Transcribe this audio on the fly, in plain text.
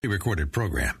The recorded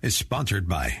program is sponsored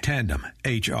by Tandem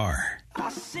HR. I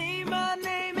see my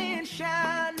name in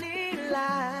shining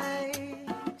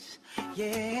lights,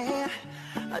 yeah,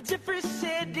 a different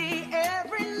city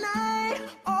every night.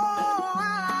 Oh,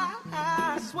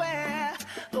 I swear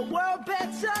the world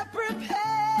better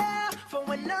prepare for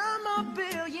when I'm a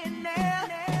billionaire.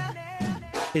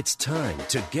 It's time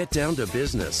to get down to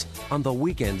business on the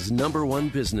weekend's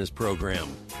 #1 business program.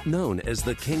 Known as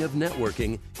the King of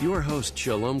Networking, your host,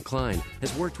 Shalom Klein,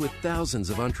 has worked with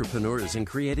thousands of entrepreneurs and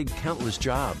created countless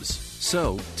jobs.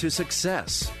 So, to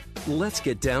success. Let's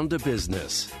get down to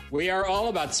business. We are all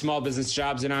about small business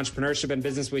jobs and entrepreneurship and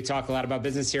business. We talk a lot about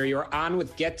business here. You're on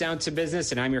with Get Down to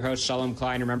Business, and I'm your host, Shalom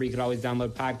Klein. Remember, you can always download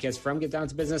podcasts from Get Down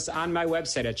to Business on my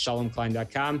website at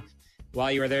shalomklein.com.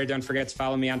 While you are there, don't forget to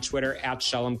follow me on Twitter at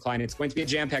Shalom Klein. It's going to be a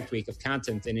jam-packed week of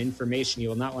content and information you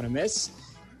will not want to miss.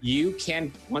 You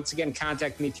can, once again,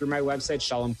 contact me through my website,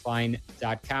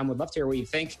 shalomklein.com. Would love to hear what you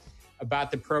think about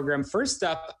the program. First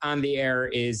up on the air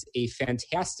is a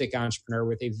fantastic entrepreneur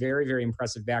with a very, very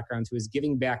impressive background who is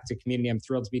giving back to community. I'm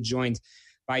thrilled to be joined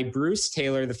by Bruce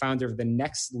Taylor, the founder of the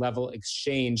Next Level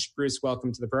Exchange. Bruce,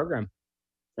 welcome to the program.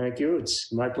 Thank you.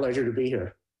 It's my pleasure to be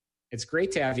here. It's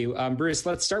great to have you. Bruce,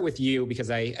 let's start with you because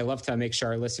I love to make sure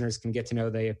our listeners can get to know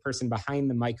the person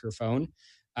behind the microphone.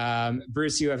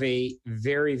 Bruce, you have a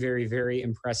very, very, very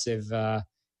impressive,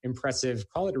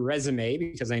 call it resume,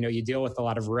 because I know you deal with a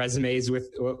lot of resumes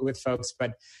with folks,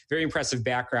 but very impressive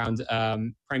background,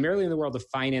 primarily in the world of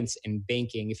finance and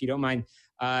banking. If you don't mind,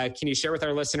 can you share with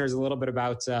our listeners a little bit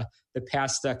about the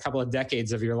past couple of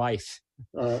decades of your life?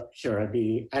 Sure, I'd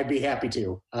be happy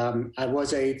to. I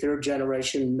was a third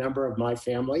generation member of my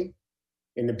family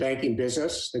in the banking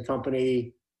business. The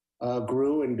company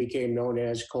grew and became known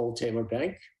as Cole Taylor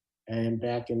Bank. And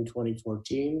back in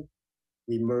 2014,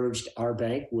 we merged our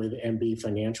bank with MB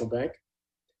Financial Bank.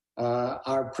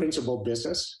 Our principal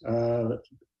business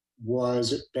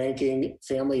was banking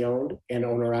family-owned and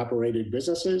owner-operated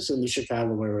businesses in the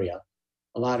Chicago area.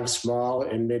 A lot of small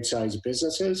and mid-sized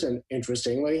businesses. And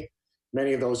interestingly,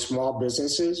 many of those small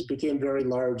businesses became very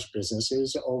large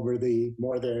businesses over the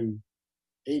more than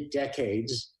 8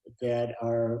 decades that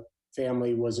our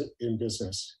family was in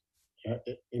business,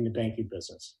 in the banking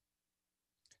business.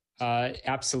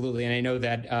 Absolutely. And I know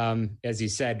that, as you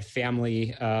said,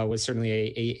 family was certainly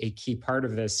a key part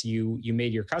of this. You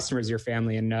made your customers your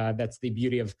family, and that's the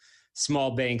beauty of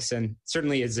small banks, and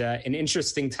certainly is an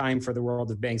interesting time for the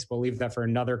world of banks. We'll leave that for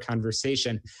another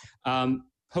conversation.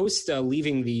 Post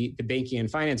leaving the banking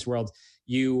and finance world,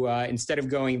 you, instead of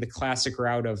going the classic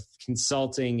route of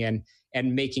consulting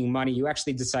and making money, you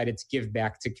actually decided to give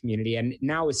back to community. And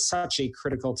now is such a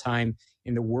critical time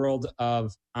in the world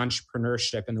of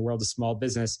entrepreneurship, in the world of small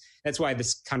business. That's why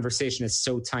this conversation is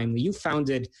so timely. You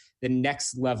founded the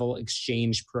Next Level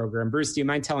Exchange program. Bruce, do you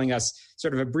mind telling us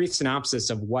sort of a brief synopsis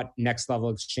of what Next Level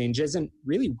Exchange is and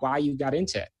really why you got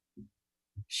into it?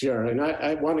 Sure. And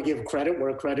I want to give credit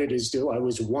where credit is due. I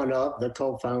was one of the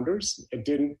co-founders.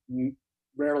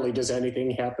 Rarely does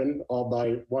anything happen all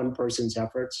by one person's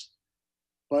efforts.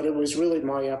 But it was really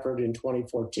my effort in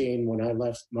 2014 when I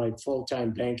left my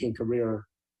full-time banking career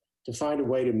to find a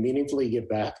way to meaningfully give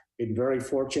back. Been very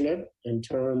fortunate in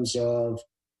terms of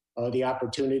the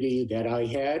opportunity that I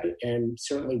had. And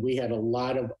certainly we had a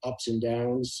lot of ups and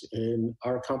downs in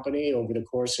our company over the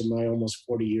course of my almost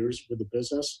 40 years with the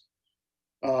business.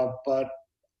 But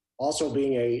also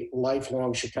being a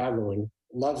lifelong Chicagoan,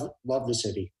 love the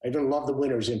city. I even love the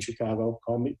winters in Chicago.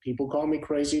 People call me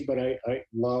crazy, but I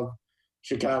love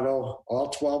Chicago all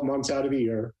 12 months out of the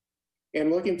year,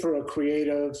 and looking for a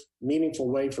creative, meaningful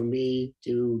way for me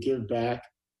to give back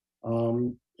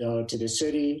to the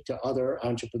city, to other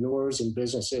entrepreneurs and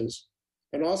businesses,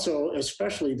 and also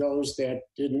especially those that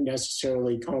didn't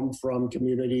necessarily come from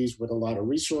communities with a lot of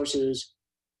resources,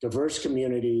 diverse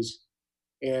communities,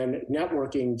 and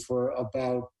networking for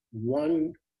about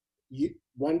 1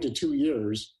 to 2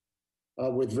 years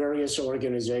with various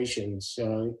organizations.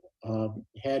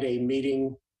 Had a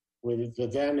meeting with the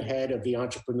then head of the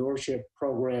entrepreneurship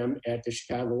program at the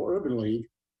Chicago Urban League,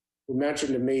 who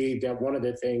mentioned to me that one of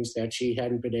the things that she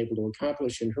hadn't been able to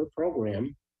accomplish in her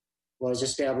program was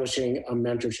establishing a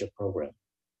mentorship program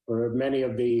for many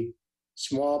of the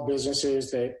small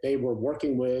businesses that they were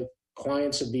working with,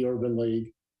 clients of the Urban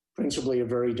League, principally a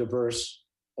very diverse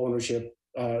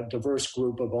diverse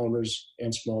group of owners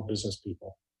and small business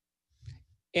people.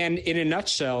 And in a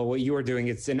nutshell, what you are doing,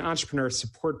 it's an entrepreneur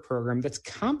support program that's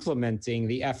complementing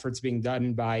the efforts being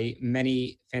done by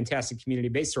many fantastic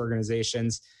community-based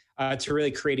organizations to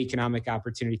really create economic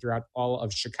opportunity throughout all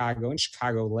of Chicago and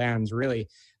Chicagoland, really.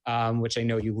 which I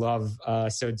know you love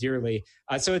so dearly.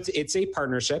 So it's a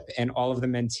partnership, and all of the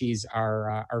mentees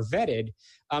are vetted.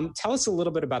 Tell us a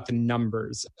little bit about the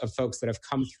numbers of folks that have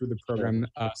come through the program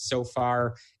so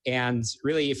far, and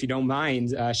really, if you don't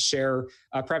mind, share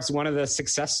perhaps one of the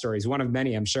success stories, one of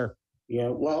many, I'm sure. Yeah,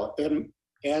 well,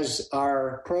 as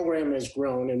our program has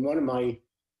grown, and one of my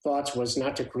thoughts was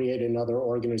not to create another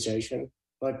organization,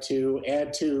 but to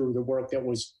add to the work that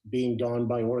was being done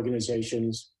by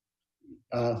organizations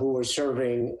who were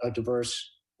serving a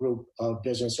diverse group of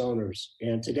business owners.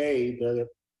 And today, the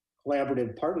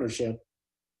collaborative partnership,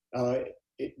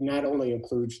 it not only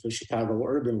includes the Chicago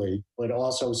Urban League, but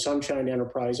also Sunshine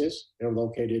Enterprises. They're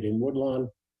located in Woodlawn,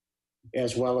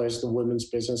 as well as the Women's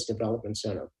Business Development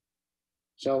Center.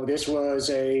 So this was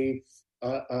a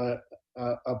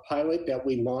pilot that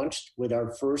we launched with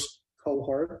our first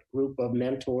cohort group of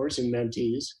mentors and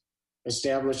mentees,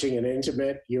 establishing an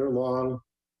intimate year-long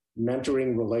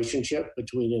mentoring relationship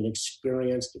between an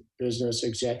experienced business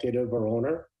executive or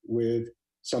owner with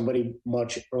somebody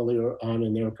much earlier on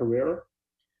in their career.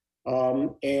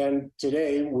 And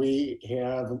today we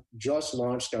have just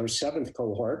launched our seventh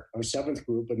cohort, our seventh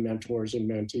group of mentors and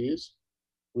mentees.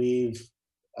 We've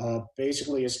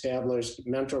basically established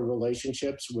mentor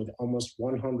relationships with almost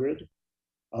 100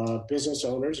 business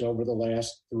owners over the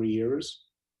last 3 years,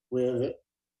 with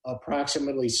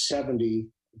approximately 70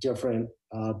 different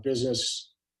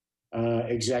business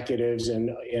executives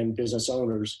and business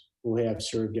owners who have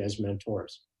served as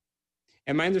mentors.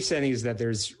 And my understanding is that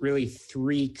there's really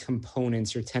three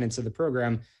components or tenets of the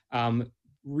program,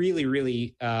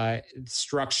 really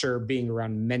structure being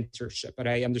around mentorship. But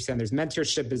I understand there's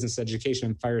mentorship, business education,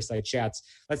 and fireside chats.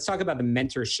 Let's talk about the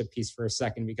mentorship piece for a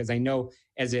second, because I know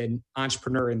as an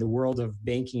entrepreneur in the world of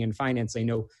banking and finance, I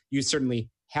know you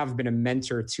certainly have been a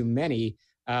mentor to many.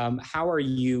 How are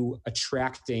you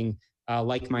attracting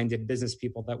like-minded business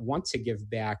people that want to give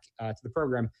back to the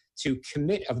program to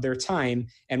commit of their time?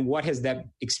 And what has that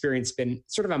experience been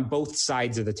sort of on both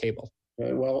sides of the table?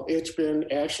 Well, it's been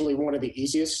actually one of the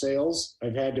easiest sales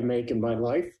I've had to make in my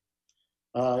life.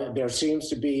 There seems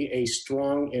to be a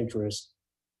strong interest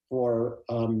for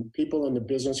people in the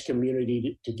business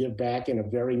community to give back in a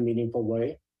very meaningful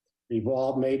way. We've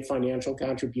all made financial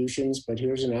contributions, but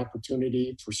here's an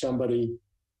opportunity for somebody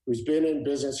who's been in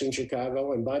business in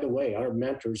Chicago. And by the way, our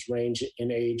mentors range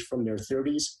in age from their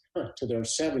 30s to their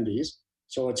 70s.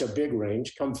 So it's a big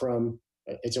range,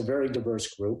 it's a very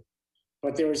diverse group.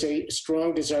 But there's a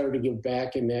strong desire to give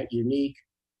back in that unique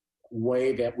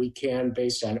way that we can,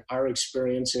 based on our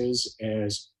experiences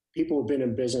as people who've been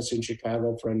in business in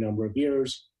Chicago for a number of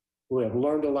years, who have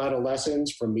learned a lot of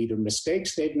lessons from either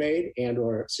mistakes they've made and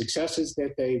or successes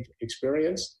that they've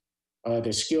experienced,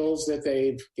 the skills that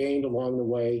they've gained along the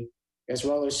way, as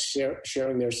well as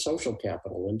sharing their social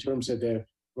capital in terms of the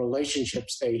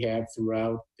relationships they have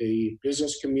throughout the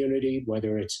business community,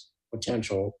 whether it's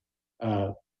potential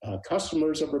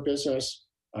customers of a business,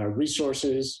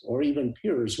 resources, or even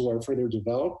peers who are further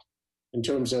developed in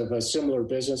terms of a similar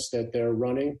business that they're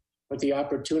running. But the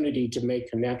opportunity to make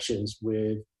connections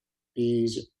with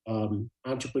these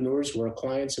entrepreneurs who are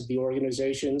clients of the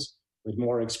organizations with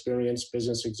more experienced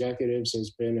business executives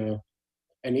has been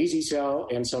an easy sell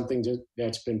and something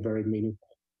that's been very meaningful.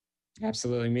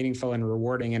 Absolutely meaningful and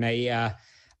rewarding. And I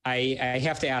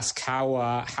have to ask,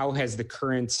 how has the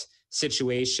current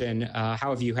situation,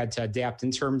 how have you had to adapt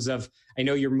in terms of, I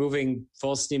know you're moving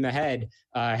full steam ahead.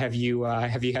 Have you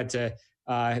had to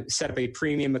set up a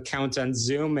premium account on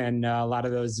Zoom and a lot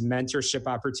of those mentorship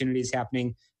opportunities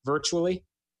happening virtually?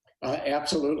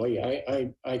 Absolutely.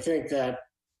 I think that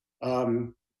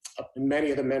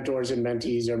many of the mentors and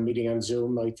mentees are meeting on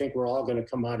Zoom. I think we're all going to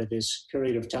come out of this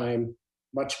period of time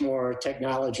much more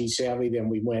technology savvy than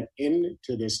we went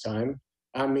into this time.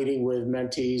 I'm meeting with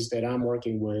mentees that I'm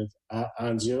working with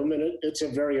on Zoom, and it's a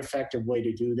very effective way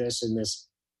to do this. And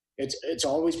it's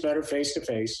always better face to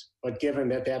face, but given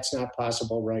that that's not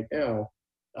possible right now,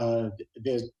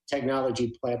 the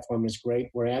technology platform is great.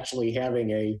 We're actually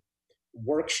having a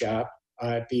workshop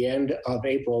at the end of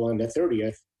April on the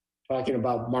 30th, talking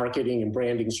about marketing and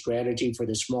branding strategy for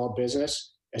the small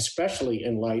business, especially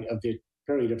in light of the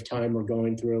period of time we're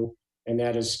going through. And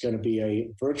that is going to be a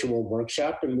virtual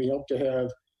workshop, and we hope to have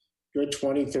good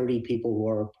 20, 30 people who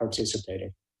are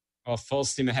participating. Well, full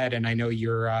steam ahead. And I know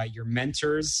your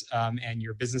mentors and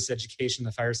your business education,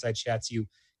 the fireside chats, you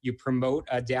promote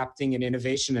adapting and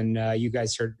innovation, and you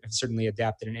guys have certainly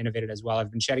adapted and innovated as well.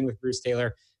 I've been chatting with Bruce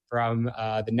Taylor from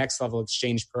the Next Level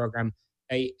Exchange program,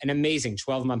 an amazing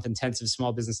 12-month intensive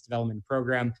small business development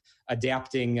program,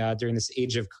 adapting during this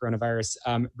age of coronavirus.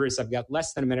 Bruce, I've got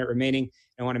less than a minute remaining.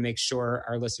 I want to make sure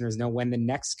our listeners know when the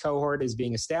next cohort is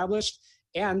being established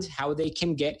and how they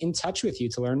can get in touch with you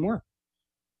to learn more.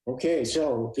 Okay,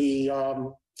 so the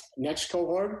next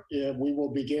cohort, we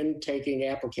will begin taking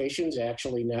applications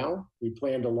actually now. We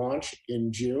plan to launch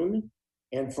in June.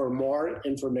 And for more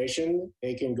information,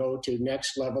 they can go to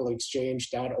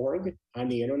nextlevelexchange.org on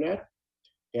the internet.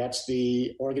 That's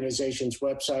the organization's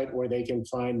website where they can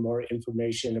find more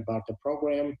information about the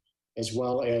program, as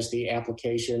well as the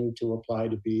application to apply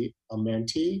to be a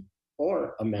mentee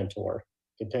or a mentor,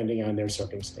 depending on their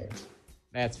circumstance.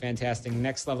 That's fantastic.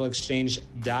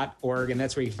 Nextlevelexchange.org. And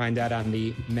that's where you can find out on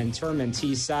the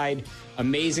mentor-mentee side.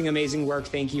 Amazing, amazing work.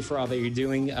 Thank you for all that you're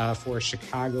doing for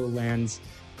Chicagoland's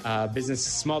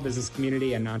small business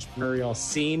community and entrepreneurial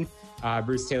scene.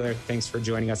 Bruce Taylor, thanks for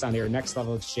joining us on here.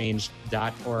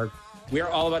 Nextlevelexchange.org. We are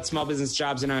all about small business,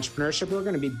 jobs, and entrepreneurship. We're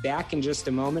going to be back in just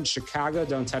a moment. Chicago,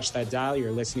 don't touch that dial.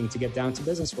 You're listening to Get Down to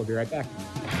Business. We'll be right back.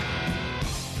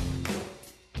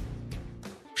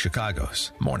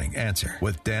 Chicago's Morning Answer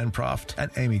with Dan Proft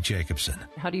and Amy Jacobson.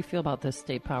 How do you feel about this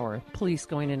state power? Police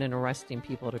going in and arresting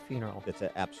people at a funeral. It's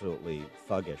absolutely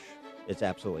thuggish. It's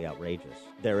absolutely outrageous.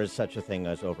 There is such a thing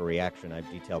as overreaction. I've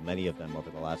detailed many of them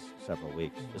over the last several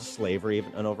weeks. Is slavery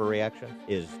an overreaction?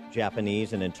 Is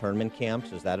Japanese in internment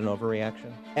camps, is that an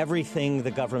overreaction? Everything the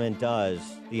government does,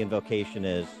 the invocation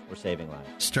is, we're saving lives.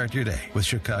 Start your day with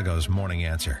Chicago's Morning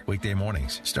Answer. Weekday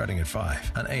mornings starting at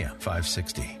 5 on AM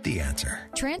 560. The Answer.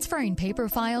 Transferring paper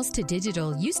files to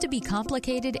digital used to be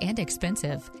complicated and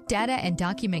expensive. Data and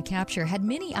document capture had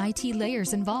many IT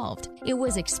layers involved. It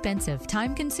was expensive,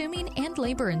 time-consuming, and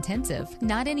labor-intensive.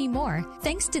 Not anymore,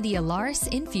 thanks to the Alaris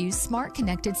Infuse Smart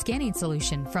Connected Scanning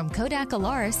Solution from Kodak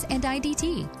Alaris and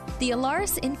IDT. The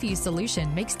Alaris Infuse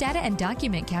solution makes data and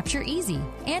document capture easy,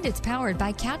 and it's powered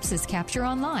by Capsys Capture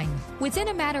Online. Within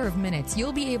a matter of minutes,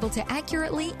 you'll be able to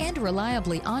accurately and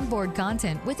reliably onboard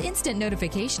content with instant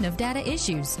notification of data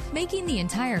issues, making the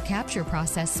entire capture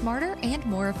process smarter and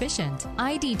more efficient.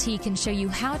 IDT can show you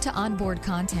how to onboard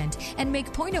content and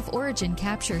make point-of-origin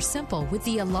capture simple with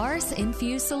the Alaris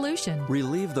Infuse solution.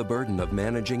 Relieve the burden of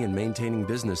managing and maintaining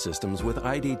business systems with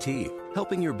IDT,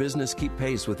 helping your business keep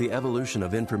pace with the evolution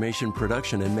of information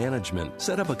production and management.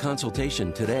 Set up a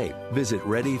consultation today. Visit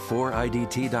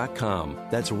ready4idt.com.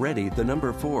 That's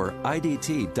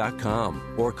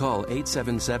ready4idt.com. Or call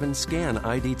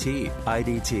 877-SCAN-IDT.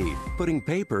 IDT, putting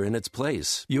paper in its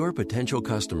place. Your potential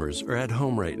customers are at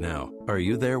home right now. Are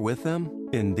you there with them?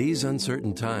 In these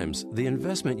uncertain times, the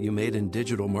investment you made in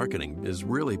digital marketing is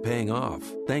really paying off.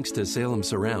 Thanks to Salem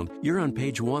Surround, you're on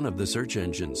page 1 of the search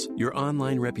engines. Your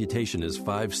online reputation is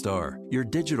 5-star. Your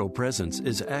digital presence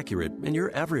is accurate, and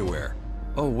you're everywhere.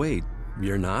 Oh, wait,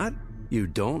 you're not? You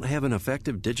don't have an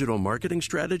effective digital marketing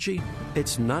strategy?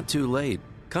 It's not too late.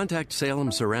 Contact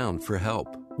Salem Surround for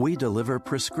help. We deliver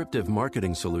prescriptive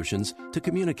marketing solutions to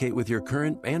communicate with your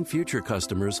current and future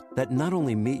customers that not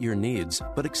only meet your needs,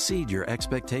 but exceed your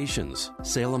expectations.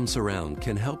 Salem Surround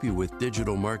can help you with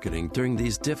digital marketing during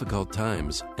these difficult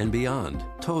times and beyond.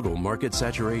 Total market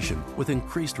saturation with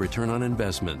increased return on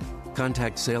investment.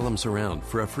 Contact Salem Surround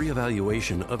for a free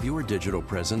evaluation of your digital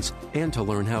presence and to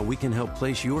learn how we can help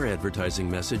place your advertising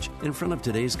message in front of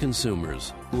today's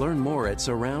consumers. Learn more at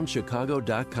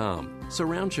surroundchicago.com.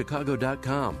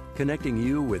 Surroundchicago.com, connecting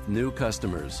you with new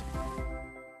customers.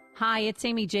 Hi, it's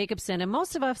Amy Jacobson, and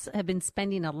most of us have been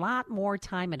spending a lot more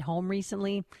time at home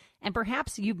recently, and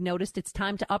perhaps you've noticed it's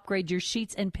time to upgrade your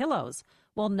sheets and pillows.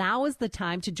 Well, now is the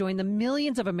time to join the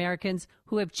millions of Americans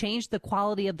who have changed the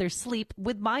quality of their sleep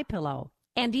with MyPillow.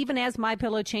 And even as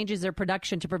MyPillow changes their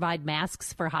production to provide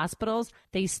masks for hospitals,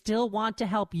 they still want to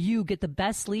help you get the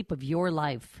best sleep of your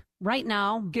life. Right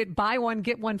now, get buy one,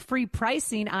 get one free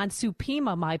pricing on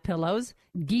Supima MyPillows,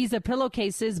 Giza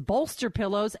pillowcases, bolster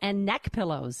pillows, and neck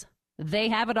pillows. They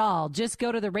have it all. Just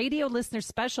go to the radio listener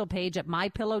special page at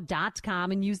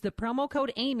MyPillow.com and use the promo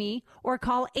code Amy or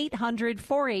call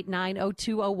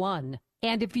 800-489-0201.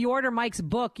 And if you order Mike's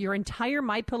book, your entire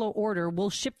MyPillow order will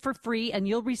ship for free and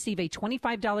you'll receive a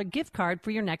 $25 gift card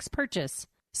for your next purchase.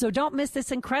 So don't miss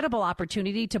this incredible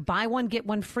opportunity to buy one, get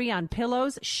one free on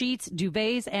pillows, sheets,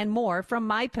 duvets, and more from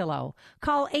MyPillow.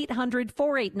 Call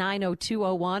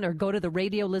 800-489-0201 or go to the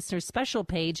radio listener special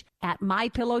page at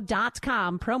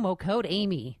MyPillow.com, promo code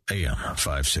Amy. AM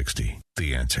 560,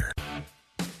 The Answer.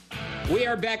 We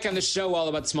are back on the show all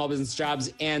about small business,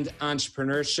 jobs, and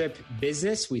entrepreneurship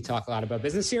business. We talk a lot about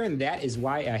business here, and that is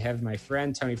why I have my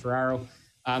friend Tony Ferraro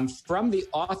from the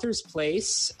Author's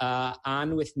Place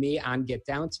on with me on Get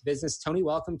Down to Business. Tony,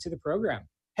 welcome to the program.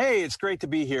 Hey, it's great to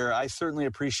be here. I certainly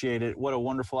appreciate it. What a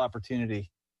wonderful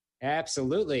opportunity.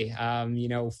 Absolutely.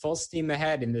 Full steam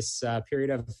ahead in this period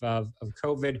of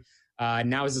COVID.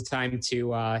 Now is the time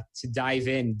to dive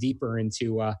in deeper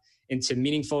into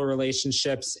meaningful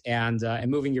relationships and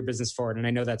moving your business forward. And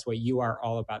I know that's what you are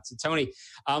all about. So Tony,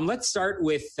 let's start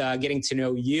with getting to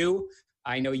know you.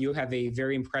 I know you have a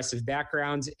very impressive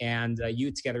background, and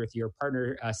you, together with your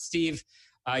partner, Steve,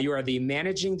 you are the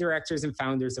managing directors and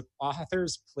founders of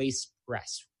Authors Place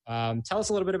Press. Tell us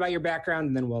a little bit about your background,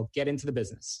 and then we'll get into the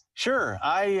business. Sure.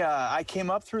 I came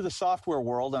up through the software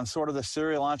world. I'm sort of the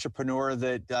serial entrepreneur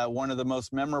that one of the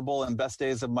most memorable and best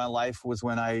days of my life was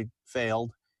when I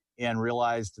failed and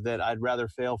realized that I'd rather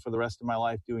fail for the rest of my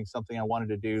life doing something I wanted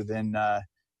to do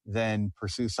than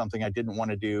pursue something I didn't want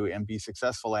to do and be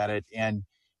successful at it. And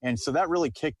so that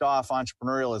really kicked off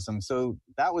entrepreneurialism. So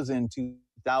that was in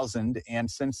 2000.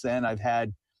 And since then, I've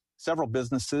had several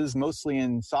businesses, mostly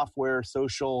in software,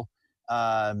 social,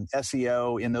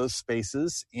 SEO, in those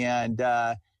spaces, and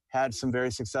had some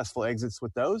very successful exits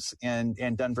with those and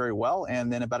done very well.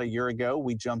 And then about a year ago,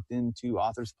 we jumped into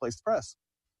Authors Place Press.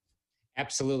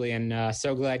 Absolutely. And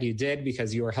so glad you did,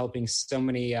 because you are helping so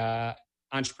many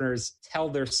entrepreneurs tell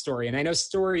their story. And I know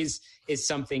stories is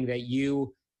something that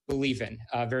you believe in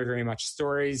very, very much,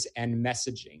 stories and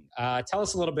messaging. Tell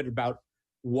us a little bit about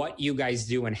what you guys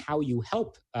do and how you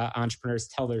help entrepreneurs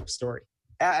tell their story.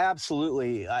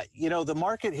 Absolutely. The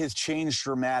market has changed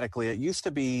dramatically. It used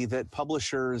to be that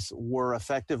publishers were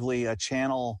effectively a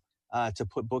channel to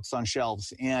put books on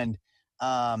shelves, and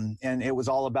it was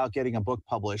all about getting a book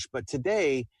published. But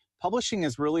today, publishing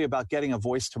is really about getting a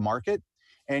voice to market.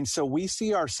 And so we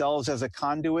see ourselves as a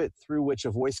conduit through which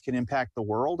a voice can impact the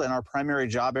world. And our primary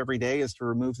job every day is to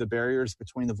remove the barriers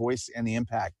between the voice and the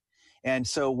impact. And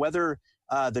so whether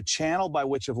the channel by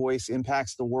which a voice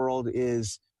impacts the world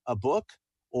is a book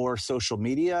or social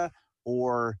media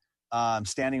or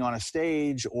standing on a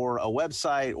stage or a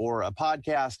website or a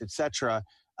podcast, etc.,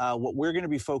 what we're going to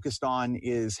be focused on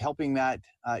is helping that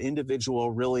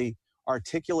individual really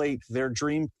articulate their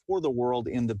dream for the world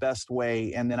in the best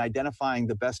way, and then identifying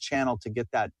the best channel to get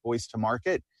that voice to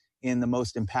market in the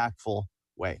most impactful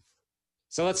way.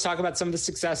 So let's talk about some of the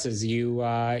successes. You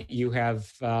have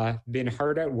been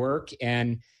hard at work,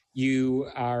 and you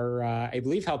are, I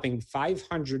believe, helping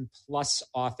 500 plus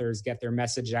authors get their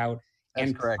message out. That's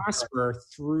and correct. Prosper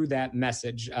through that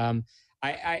message.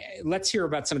 Let's hear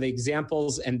about some of the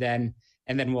examples, and then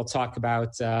we'll talk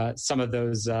about some of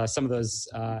those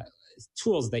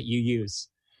tools that you use.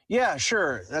 Yeah,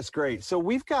 sure. That's great. So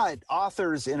we've got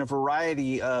authors in a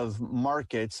variety of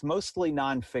markets, mostly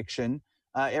nonfiction,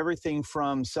 everything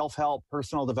from self-help,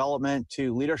 personal development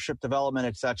to leadership development,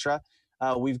 etc.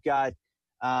 We've got,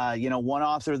 one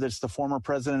author that's the former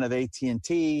president of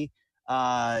AT&T.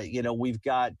 We've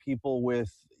got people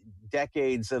with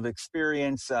decades of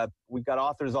experience. We've got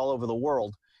authors all over the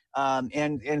world.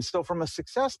 And so from a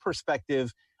success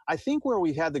perspective, I think where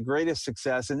we've had the greatest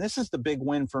success, and this is the big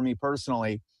win for me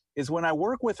personally, is when I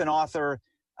work with an author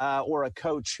or a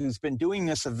coach who's been doing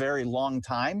this a very long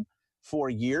time, for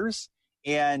years,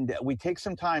 and we take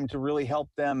some time to really help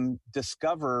them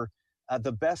discover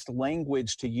the best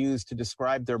language to use to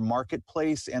describe their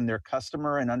marketplace and their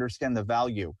customer and understand the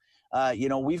value.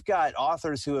 We've got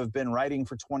authors who have been writing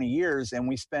for 20 years, and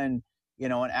we spend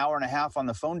an hour and a half on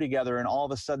the phone together, and all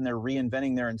of a sudden they're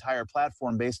reinventing their entire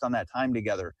platform based on that time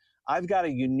together. I've got a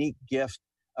unique gift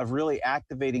of really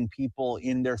activating people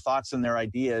in their thoughts and their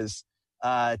ideas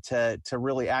to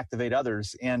really activate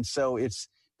others. And so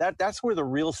that's where the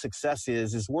real success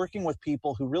is working with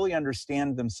people who really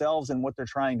understand themselves and what they're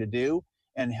trying to do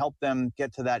and help them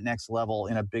get to that next level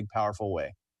in a big, powerful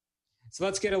way. So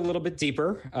let's get a little bit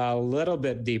deeper,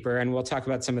 and we'll talk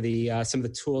about some of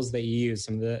the tools that you use,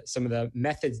 some of the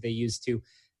methods they use to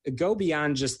go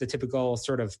beyond just the typical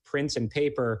sort of print and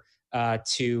paper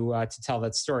to tell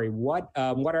that story.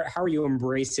 How are you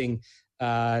embracing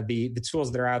the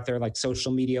tools that are out there, like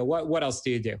social media? What else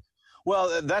do you do?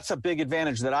 Well, that's a big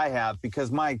advantage that I have,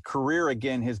 because my career,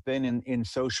 again, has been in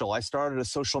social. I started a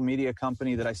social media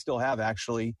company that I still have,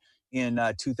 actually, in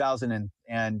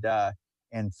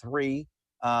 2003.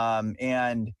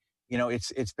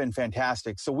 It's been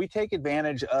fantastic. So we take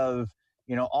advantage of,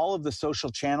 all of the social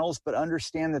channels, but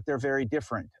understand that they're very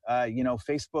different.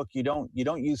 Facebook, you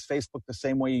don't use Facebook the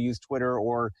same way you use Twitter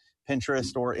or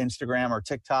Pinterest or Instagram or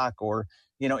TikTok or,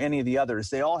 any of the others.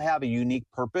 They all have a unique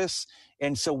purpose.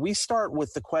 And so we start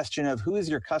with the question of who is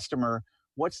your customer?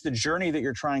 What's the journey that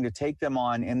you're trying to take them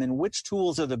on? And then which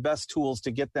tools are the best tools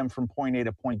to get them from point A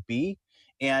to point B?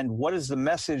 And what is the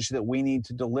message that we need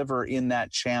to deliver in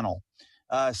that channel?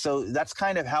 So that's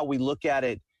kind of how we look at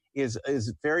it, is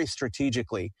very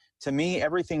strategically. To me,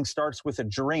 everything starts with a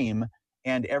dream,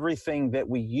 and everything that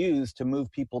we use to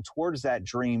move people towards that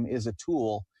dream is a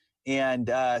tool. And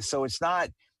so it's not,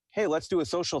 hey, let's do a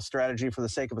social strategy for the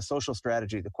sake of a social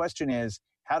strategy. The question is,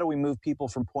 how do we move people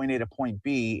from point A to point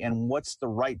B, and what's the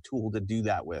right tool to do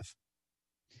that with?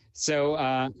 So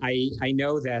I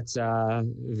know that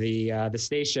the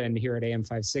station here at AM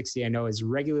 560, I know, is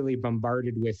regularly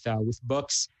bombarded with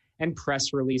books and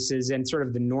press releases and sort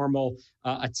of the normal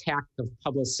attack of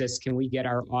publicists. Can we get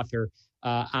our author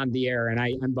on the air? And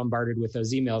I'm bombarded with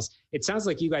those emails. It sounds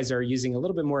like you guys are using a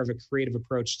little bit more of a creative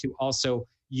approach to also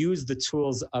use the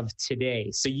tools of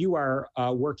today. So you are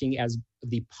working as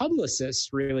the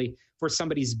publicist, really, for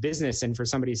somebody's business and for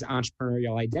somebody's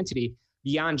entrepreneurial identity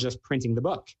beyond just printing the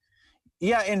book.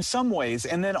 Yeah, in some ways.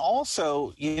 And then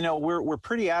also, we're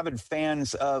pretty avid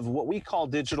fans of what we call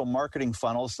digital marketing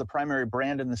funnels. The primary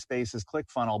brand in the space is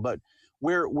ClickFunnels, but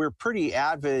we're pretty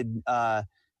avid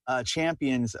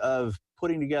champions of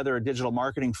putting together a digital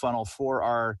marketing funnel for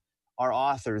our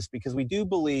authors, because we do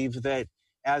believe that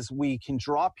as we can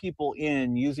draw people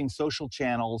in using social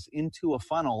channels into a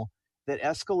funnel that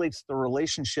escalates the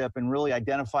relationship and really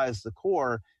identifies the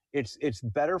core, it's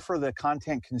better for the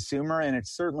content consumer, and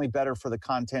it's certainly better for the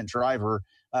content driver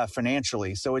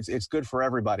financially. So it's good for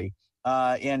everybody.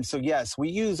 And so, yes, we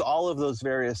use all of those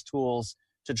various tools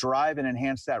to drive and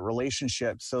enhance that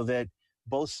relationship so that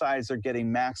both sides are getting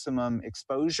maximum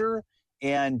exposure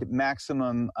and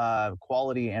maximum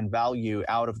quality and value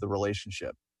out of the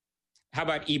relationship. How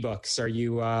about ebooks? Are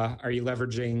you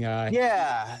leveraging?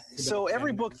 Yeah. So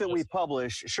every book that we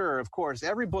publish, sure, of course,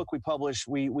 every book we publish,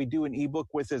 we do an ebook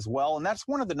with as well. And that's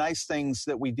one of the nice things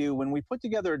that we do when we put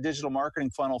together a digital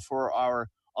marketing funnel for our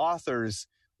authors.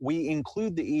 We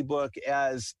include the ebook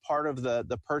as part of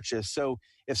the purchase. So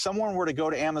if someone were to go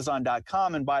to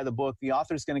Amazon.com and buy the book, the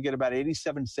author's going to get about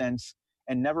 87 cents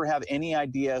and never have any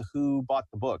idea who bought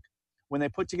the book. When they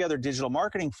put together a digital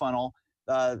marketing funnel,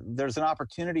 there's an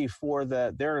opportunity for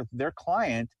their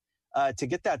client to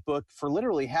get that book for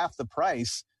literally half the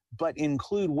price, but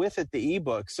include with it the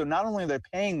ebook. So not only are they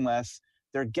paying less,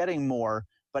 they're getting more.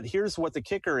 But here's what the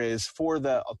kicker is for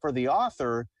the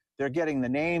author: they're getting the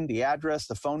name, the address,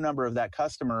 the phone number of that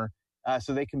customer,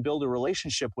 so they can build a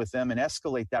relationship with them and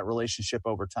escalate that relationship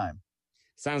over time.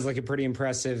 Sounds like a pretty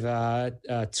impressive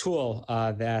tool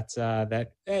that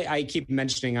I keep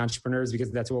mentioning entrepreneurs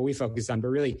because that's what we focus on. But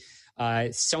really,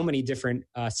 so many different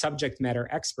subject matter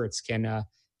experts can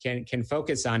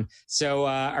focus on. So,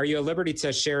 are you at liberty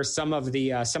to share some of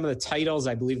the titles?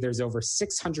 I believe there's over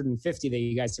 650 that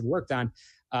you guys have worked on.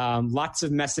 Lots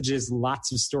of messages,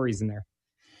 lots of stories in there.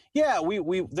 Yeah,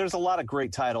 we there's a lot of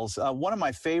great titles. One of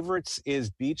my favorites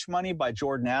is Beach Money by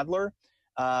Jordan Adler.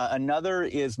 Another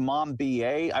is Mom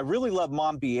BA. I really love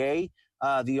Mom BA.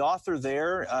 The author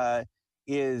there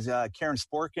is Karen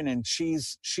Sporkin, and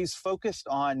she's focused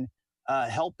on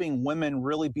helping women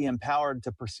really be empowered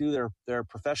to pursue their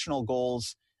professional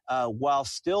goals while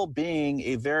still being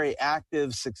a very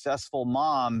active, successful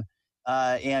mom.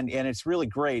 And it's really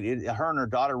great. Her and her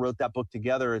daughter wrote that book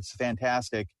together. It's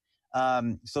fantastic.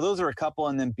 So those are a couple.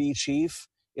 And then Be Chief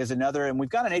is another. And we've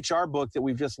got an HR book that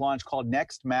we've just launched called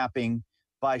Next Mapping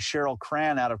by Cheryl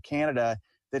Cran out of Canada.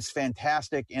 That's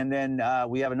fantastic. And then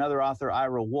we have another author,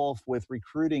 Ira Wolf, with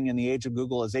Recruiting in the Age of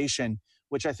Googlization,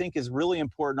 which I think is really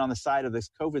important on the side of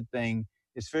this COVID thing,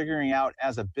 is figuring out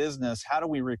as a business, how do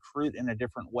we recruit in a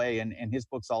different way? And his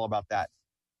book's all about that.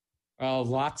 Well,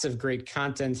 lots of great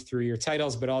content through your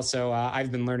titles, but also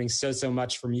I've been learning so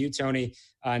much from you, Tony,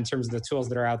 in terms of the tools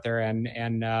that are out there.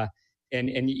 And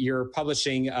you're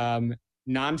publishing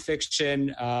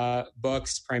nonfiction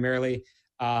books primarily.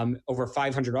 Over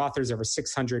 500 authors, over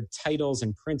 600 titles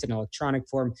in print and electronic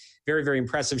form. Very, very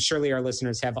impressive. Surely our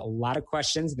listeners have a lot of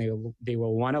questions. They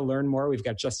will want to learn more. We've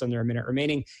got just under a minute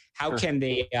remaining. How can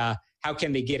they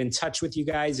get in touch with you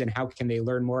guys, and how can they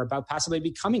learn more about possibly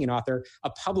becoming an author,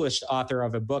 a published author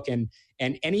of a book and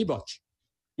any book?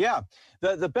 Yeah,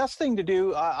 the best thing to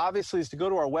do, obviously, is to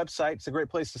go to our website. It's a great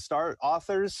place to start.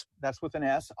 Authors, that's with an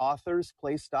S,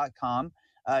 authorsplace.com.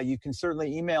 You can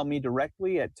certainly email me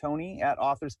directly at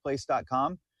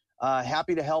tony@authorsplace.com.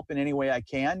 Happy to help in any way I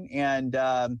can. And,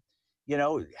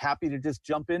 happy to just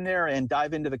jump in there and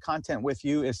dive into the content with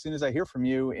you as soon as I hear from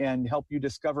you and help you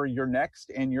discover your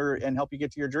next and help you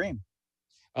get to your dream.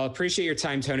 I'll appreciate your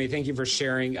time, Tony. Thank you for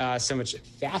sharing so much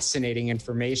fascinating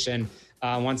information.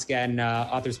 Once again,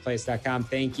 authorsplace.com.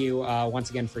 Thank you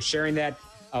once again for sharing that.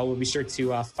 We'll be sure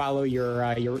to follow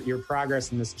your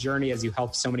progress in this journey as you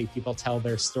help so many people tell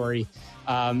their story.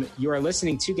 You are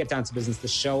listening to Get Down to Business, the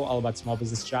show all about small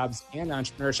business jobs and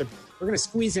entrepreneurship. We're going to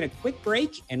squeeze in a quick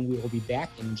break, and we will be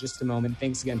back in just a moment.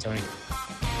 Thanks again, Tony.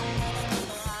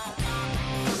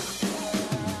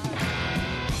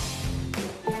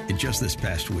 In just this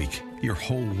past week, your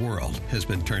whole world has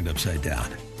been turned upside down.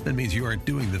 That means you aren't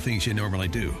doing the things you normally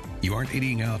do. You aren't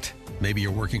eating out. Maybe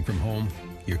you're working from home.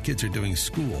 Your kids are doing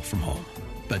school from home.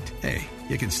 But hey,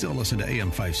 you can still listen to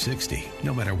AM 560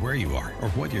 no matter where you are or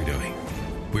what you're doing.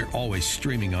 We're always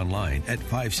streaming online at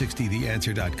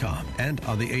 560theanswer.com and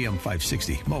on the AM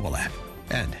 560 mobile app.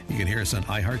 And you can hear us on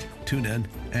iHeart, TuneIn,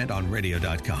 and on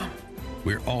radio.com.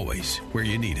 We're always where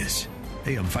you need us.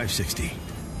 AM 560,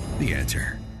 The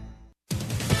Answer.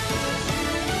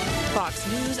 Fox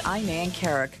News, I'm Ann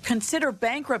Carrick. Consider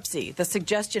bankruptcy, the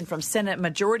suggestion from Senate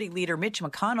Majority Leader Mitch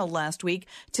McConnell last week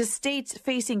to states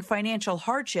facing financial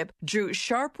hardship drew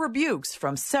sharp rebukes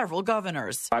from several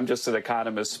governors. I'm just an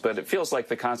economist, but it feels like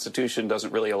the Constitution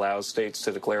doesn't really allow states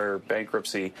to declare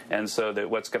bankruptcy. And so that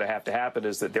what's going to happen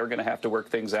is that they're going to have to work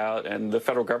things out, and the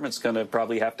federal government's going to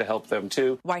probably have to help them,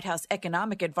 too. White House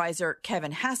economic advisor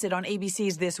Kevin Hassett on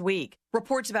ABC's This Week.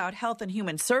 Reports about Health and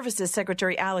Human Services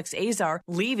Secretary Alex Azar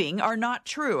leaving are not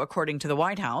true, according to the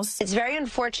White House. It's very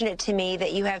unfortunate to me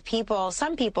that you have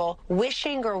some people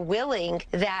wishing or willing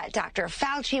that Dr.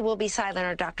 Fauci will be silent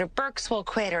or Dr. Birx will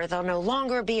quit or they'll no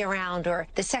longer be around or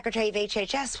the Secretary of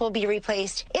HHS will be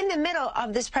replaced in the middle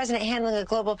of this president handling a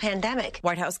global pandemic.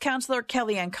 White House counselor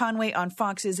Kellyanne Conway on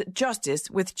Fox's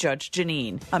Justice with Judge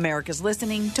Jeanine. America's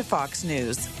listening to Fox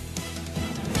News.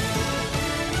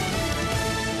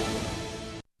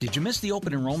 Did you miss the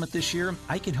open enrollment this year?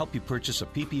 I can help you purchase a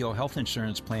PPO health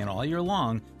insurance plan all year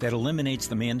long that eliminates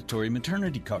the mandatory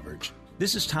maternity coverage.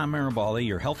 This is Tom Marabali,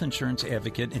 your health insurance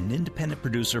advocate and independent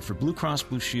producer for Blue Cross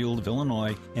Blue Shield of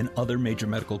Illinois and other major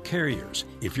medical carriers.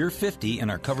 If you're 50 and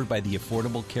are covered by the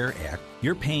Affordable Care Act,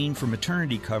 you're paying for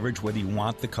maternity coverage whether you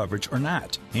want the coverage or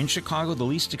not. In Chicago, the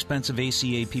least expensive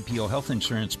ACA PPO health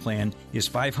insurance plan is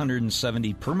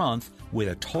 $570 per month with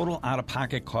a total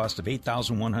out-of-pocket cost of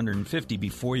 $8,150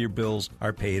 before your bills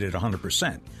are paid at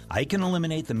 100%. I can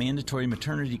eliminate the mandatory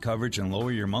maternity coverage and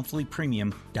lower your monthly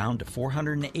premium down to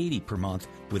 $480 per month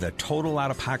with a total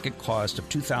out-of-pocket cost of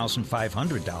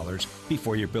 $2,500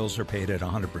 before your bills are paid at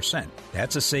 100%.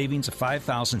 That's a savings of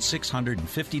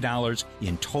 $5,650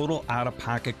 in total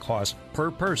out-of-pocket cost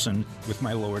per person with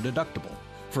my lower deductible.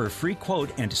 For a free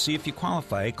quote and to see if you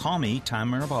qualify, call me,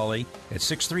 Tom Marabali, at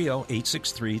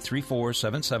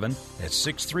 630-863-3477. That's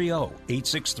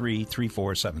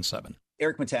 630-863-3477.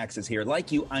 Eric Metaxas is here.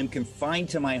 Like you, I'm confined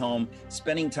to my home,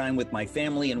 spending time with my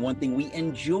family, and one thing we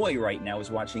enjoy right now is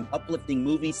watching uplifting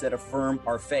movies that affirm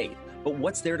our faith. But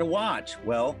what's there to watch?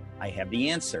 Well, I have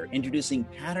the answer. Introducing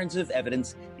Patterns of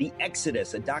Evidence, The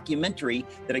Exodus, a documentary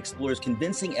that explores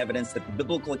convincing evidence that the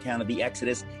biblical account of the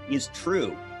Exodus is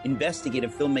true.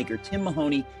 Investigative filmmaker Tim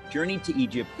Mahoney journeyed to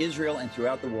Egypt, Israel, and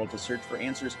throughout the world to search for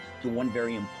answers to one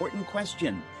very important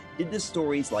question. Did the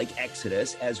stories like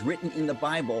Exodus, as written in the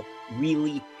Bible,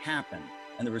 really happen?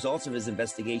 And the results of his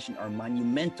investigation are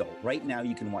monumental. Right now,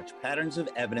 you can watch Patterns of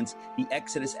Evidence, The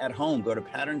Exodus at home. Go to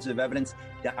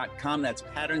patternsofevidence.com. That's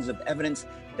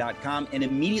patternsofevidence.com. And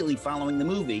immediately following the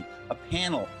movie, a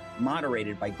panel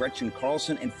moderated by Gretchen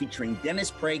Carlson and featuring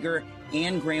Dennis Prager,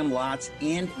 Anne Graham Lotz,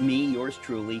 and me, yours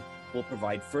truly, will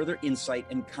provide further insight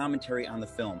and commentary on the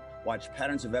film. Watch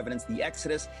Patterns of Evidence, The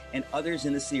Exodus, and others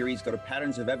in the series. Go to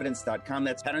patternsofevidence.com.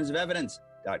 That's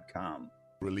patternsofevidence.com.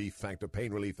 Relief Factor,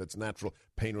 pain relief that's natural,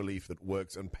 pain relief that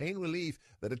works, and pain relief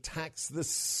that attacks the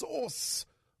source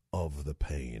of the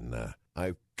pain.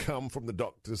 I've come from the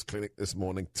doctor's clinic this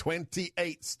morning,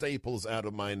 28 staples out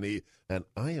of my knee, and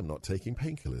I am not taking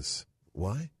painkillers.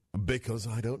 Why? Because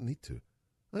I don't need to.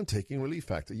 I'm taking Relief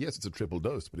Factor. Yes, it's a triple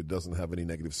dose, but it doesn't have any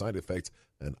negative side effects,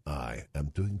 and I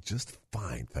am doing just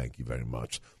fine, thank you very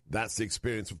much. That's the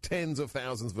experience of tens of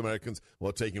thousands of Americans who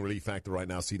are taking Relief Factor right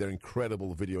now. See their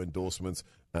incredible video endorsements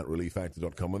at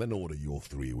ReliefFactor.com, and then order your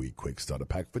 3-week quick starter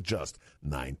pack for just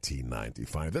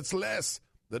 $19.95. That's less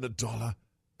than $1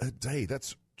 a day.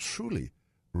 That's truly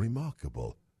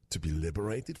remarkable. To be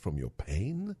liberated from your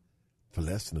pain for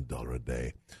less than $1 a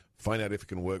day. Find out if it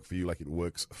can work for you like it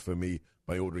works for me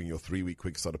by ordering your 3-week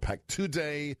quick starter pack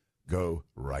today. Go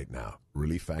right now.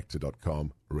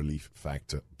 ReliefFactor.com,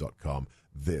 ReliefFactor.com.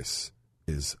 This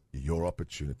is your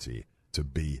opportunity to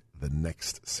be the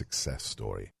next success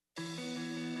story.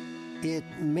 It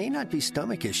may not be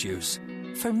stomach issues.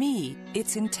 For me,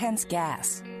 it's intense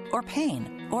gas, or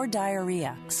pain, or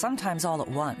diarrhea, sometimes all at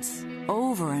once,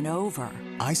 over and over.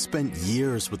 I spent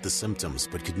years with the symptoms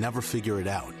but could never figure it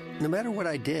out. No matter what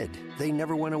I did, they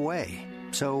never went away.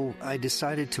 So I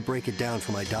decided to break it down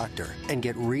for my doctor and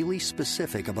get really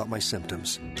specific about my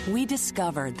symptoms. We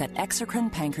discovered that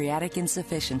exocrine pancreatic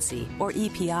insufficiency, or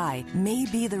EPI, may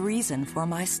be the reason for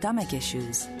my stomach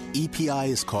issues. EPI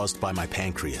is caused by my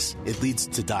pancreas. It leads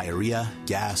to diarrhea,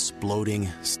 gas, bloating,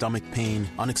 stomach pain,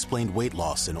 unexplained weight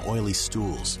loss, and oily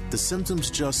stools. The symptoms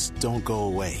just don't go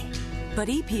away. But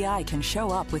EPI can show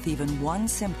up with even one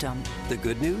symptom. The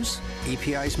good news?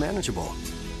 EPI is manageable.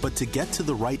 But to get to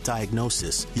the right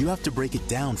diagnosis, you have to break it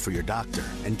down for your doctor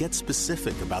and get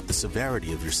specific about the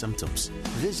severity of your symptoms.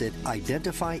 Visit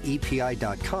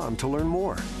identifyepi.com to learn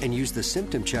more and use the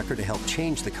symptom checker to help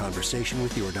change the conversation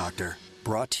with your doctor.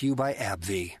 Brought to you by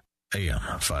AbbVie.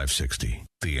 AM 560,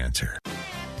 The Answer.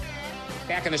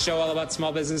 Back on the show, all about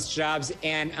small business, jobs,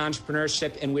 and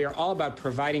entrepreneurship, and we are all about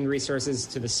providing resources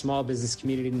to the small business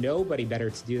community. Nobody better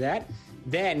to do that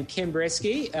than Kim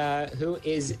Brisky, who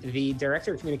is the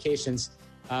Director of Communications,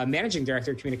 Managing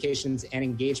Director of Communications and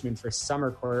Engagement for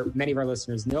SummerCore. Many of our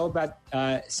listeners know about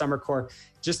SummerCore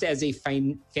just as a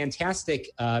fantastic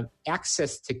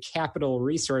access to capital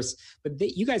resource. But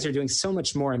you guys are doing so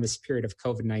much more in this period of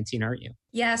COVID-19, aren't you?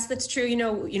 Yes, that's true. You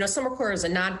know, SummerCore is a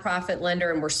nonprofit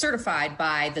lender, and we're certified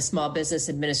by the Small Business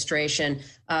Administration.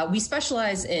 We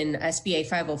specialize in SBA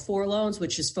 504 loans,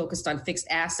 which is focused on fixed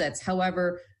assets.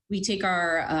 However, we take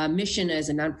our mission as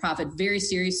a nonprofit very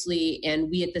seriously, and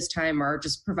we at this time are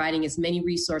just providing as many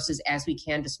resources as we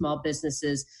can to small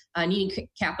businesses needing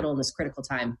capital in this critical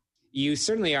time. You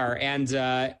certainly are. And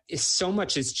so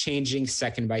much is changing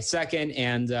second by second.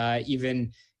 And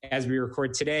even as we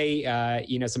record today,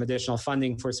 some additional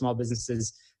funding for small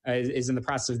businesses is in the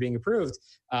process of being approved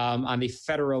on the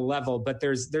federal level. But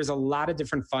there's a lot of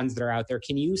different funds that are out there.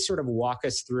 Can you sort of walk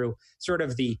us through sort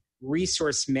of the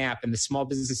resource map and the small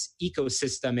business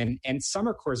ecosystem and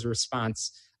SummerCore's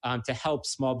response to help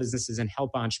small businesses and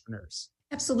help entrepreneurs?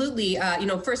 Absolutely.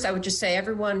 First, I would just say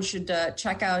everyone should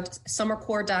check out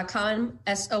SummerCore.com,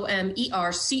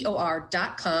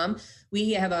 SOMERCOR.com.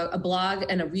 We have a blog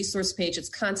and a resource page that's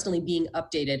constantly being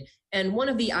updated. And one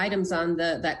of the items on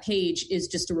that page is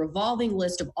just a revolving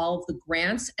list of all of the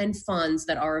grants and funds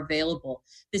that are available.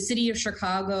 The city of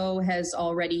Chicago has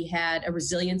already had a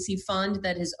resiliency fund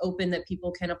that has opened that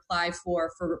people can apply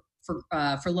for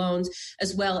loans,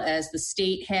 as well as the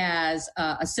state has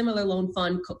a similar loan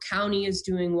fund. Cook County is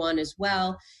doing one as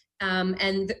well.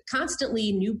 And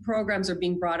constantly new programs are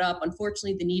being brought up.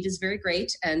 Unfortunately, the need is very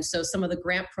great. And so some of the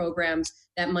grant programs,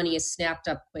 that money is snapped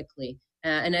up quickly.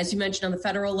 And as you mentioned, on the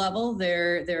federal level,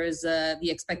 there is the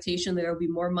expectation that there will be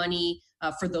more money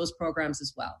for those programs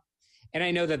as well. And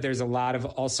I know that there's a lot of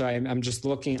also, I'm just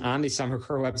looking on the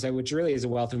SummerCore website, which really is a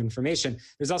wealth of information.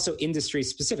 There's also industry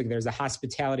specific. There's a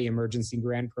hospitality emergency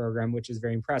grant program, which is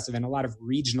very impressive, and a lot of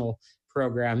regional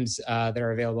programs that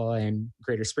are available in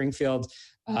Greater Springfield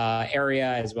area,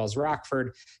 as well as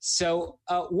Rockford. So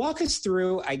walk us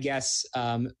through, I guess,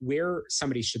 where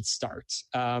somebody should start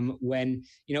when,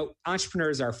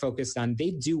 entrepreneurs are focused on,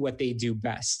 they do what they do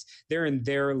best. They're in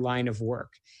their line of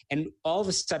work. And all of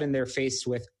a sudden they're faced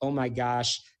with, oh my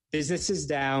gosh, business is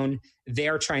down.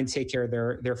 They're trying to take care of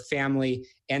their family,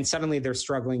 and suddenly they're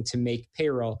struggling to make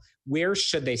payroll. Where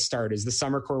should they start? Is the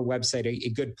SummerCore website a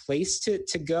good place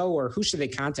to go, or who should they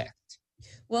contact?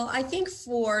 Well, I think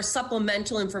for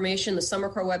supplemental information, the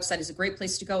SummerCore website is a great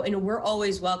place to go. And we're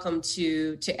always welcome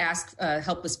to ask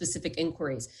help with specific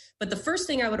inquiries. But the first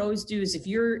thing I would always do is if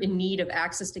you're in need of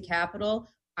access to capital,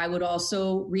 I would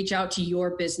also reach out to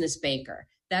your business banker.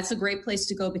 That's a great place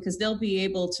to go because they'll be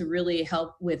able to really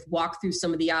help walk through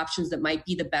some of the options that might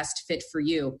be the best fit for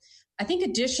you. I think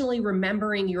additionally,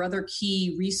 remembering your other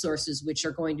key resources, which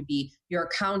are going to be your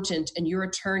accountant and your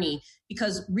attorney,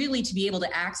 because really to be able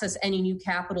to access any new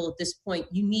capital at this point,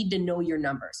 you need to know your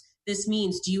numbers. This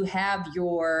means, do you have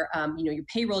your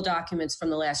payroll documents from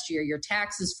the last year, your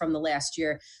taxes from the last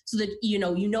year, so that you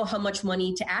know how much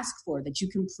money to ask for, that you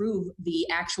can prove the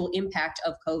actual impact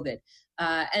of COVID.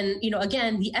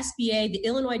 Again, the SBA, the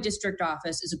Illinois District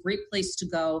Office, is a great place to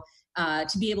go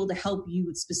to be able to help you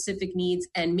with specific needs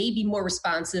and maybe more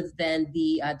responsive than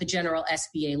the general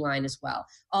SBA line as well.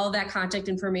 All of that contact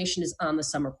information is on the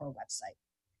SummerCore website.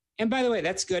 And by the way,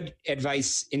 that's good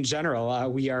advice in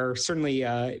general. We are certainly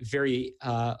very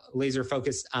laser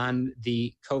focused on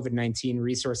the COVID-19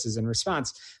 resources and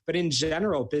response. But in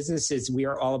general, businesses, we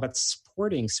are all about supporting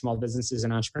supporting small businesses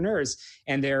and entrepreneurs.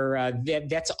 And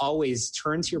that's always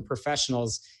turn to your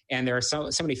professionals. And there are so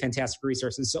many fantastic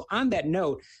resources. So on that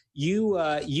note, you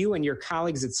and your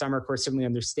colleagues at Summercore certainly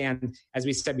understand, as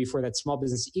we said before, that small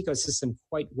business ecosystem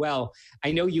quite well.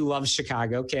 I know you love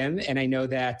Chicago, Kim, and I know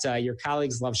that your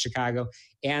colleagues love Chicago.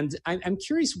 And I'm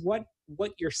curious what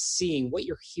you're seeing, what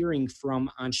you're hearing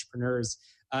from entrepreneurs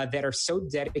that are so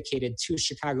dedicated to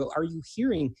Chicago. Are you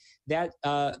hearing that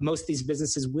most of these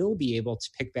businesses will be able to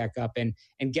pick back up and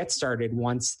get started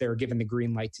once they're given the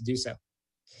green light to do so?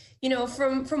 You know,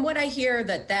 from what I hear,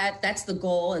 that's the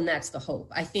goal and that's the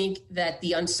hope. I think that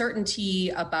the uncertainty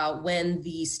about when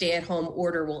the stay-at-home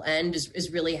order will end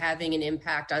is really having an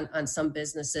impact on some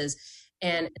businesses.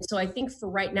 And so I think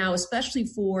for right now, especially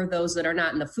for those that are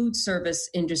not in the food service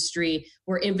industry,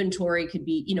 where inventory could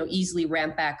be, easily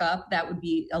ramped back up, that would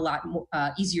be a lot more,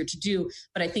 easier to do.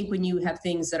 But I think when you have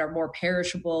things that are more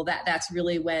perishable, that's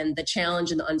really when the challenge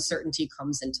and the uncertainty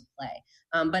comes into play.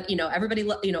 But everybody,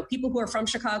 people who are from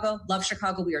Chicago love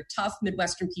Chicago. We are tough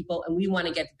Midwestern people, and we want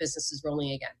to get the businesses rolling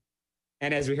again.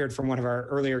 And as we heard from one of our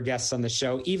earlier guests on the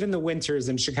show, even the winters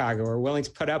in Chicago are willing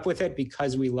to put up with it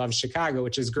because we love Chicago,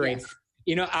 which is great. Yes.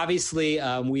 Obviously,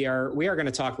 we are going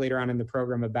to talk later on in the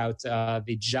program about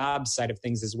the job side of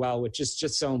things as well, which is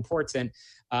just so important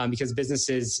because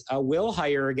businesses will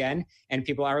hire again, and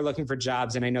people are looking for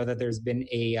jobs. And I know that there's been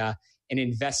an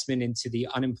investment into the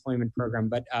unemployment program,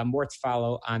 but more to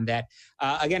follow on that.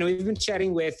 Again, we've been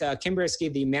chatting with Kim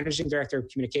Brisky, the Managing Director of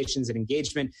Communications and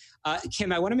Engagement.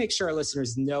 Kim, I want to make sure our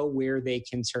listeners know where they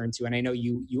can turn to. And I know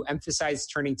you emphasize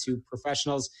turning to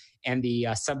professionals and the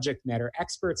subject matter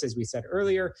experts, as we said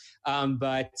earlier,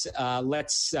 but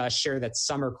let's share that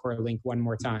Summercore link one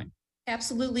more time.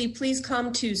 Absolutely. Please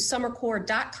come to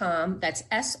summercore.com. That's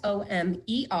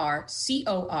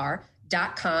SOMERCOR.com.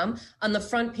 On the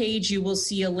front page, you will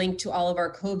see a link to all of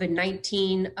our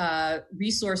COVID-19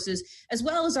 resources, as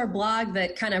well as our blog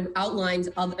that kind of outlines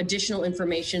additional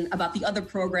information about the other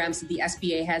programs that the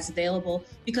SBA has available,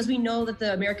 because we know that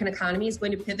the American economy is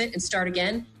going to pivot and start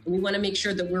again, and we want to make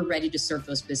sure that we're ready to serve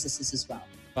those businesses as well.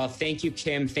 Well, thank you,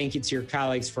 Kim. Thank you to your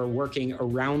colleagues for working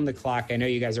around the clock. I know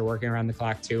you guys are working around the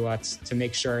clock to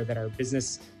make sure that our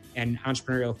business and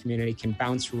entrepreneurial community can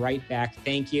bounce right back.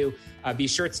 Thank you. Be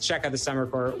sure to check out the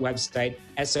Summercore website,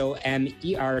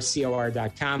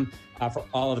 SOMERCOR.com, for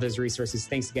all of those resources.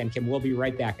 Thanks again, Kim. We'll be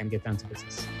right back on Get Down to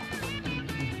Business.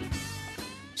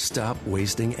 Stop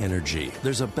wasting energy.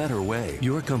 There's a better way.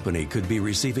 Your company could be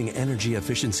receiving energy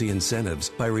efficiency incentives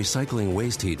by recycling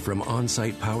waste heat from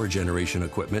on-site power generation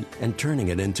equipment and turning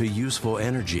it into useful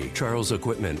energy. Charles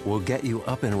Equipment will get you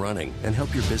up and running and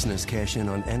help your business cash in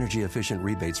on energy-efficient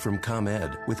rebates from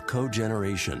ComEd with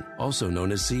cogeneration, also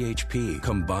known as CHP,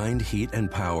 Combined Heat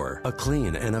and Power, a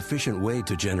clean and efficient way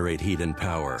to generate heat and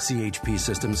power. CHP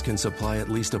systems can supply at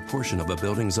least a portion of a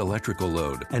building's electrical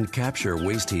load and capture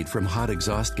waste heat from hot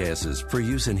exhaust gases for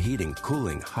use in heating,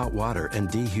 cooling, hot water, and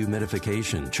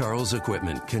dehumidification. Charles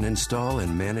Equipment can install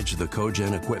and manage the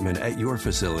cogen equipment at your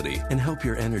facility and help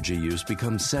your energy use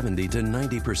become 70 to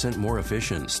 90% more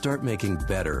efficient. Start making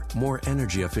better, more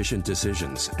energy-efficient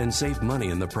decisions and save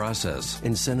money in the process.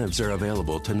 Incentives are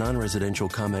available to non-residential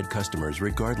ComEd customers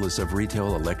regardless of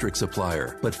retail electric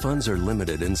supplier, but funds are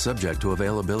limited and subject to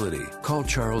availability. Call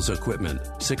Charles Equipment,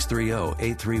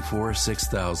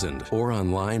 630-834-6000 or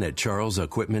online at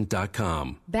charlesequipment.com.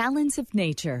 Balance of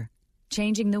Nature,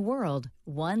 changing the world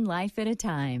one life at a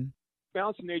time.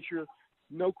 Balance of Nature,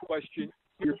 no question.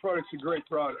 Your product's a great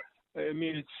product. I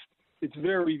mean, it's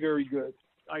very, very good.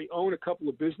 I own a couple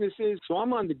of businesses, so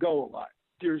I'm on the go a lot.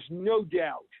 There's no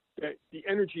doubt that the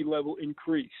energy level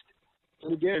increased.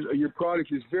 And again, your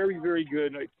product is very, very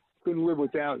good. I couldn't live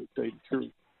without it, to tell you the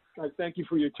truth. I thank you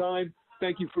for your time.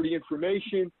 Thank you for the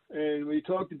information. And when you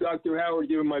talk to Dr. Howard,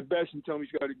 give him my best and tell him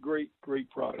he's got a great, great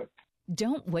product.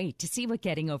 Don't wait to see what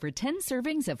getting over 10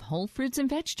 servings of whole fruits and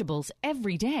vegetables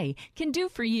every day can do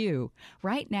for you.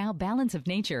 Right now, Balance of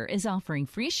Nature is offering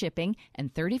free shipping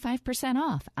and 35%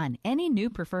 off on any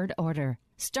new preferred order.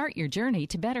 Start your journey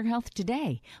to better health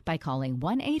today by calling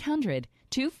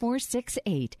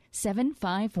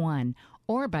 1-800-2468-751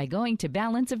 or by going to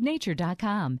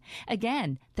balanceofnature.com.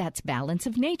 Again, that's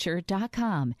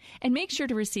balanceofnature.com. And make sure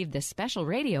to receive this special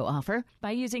radio offer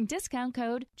by using discount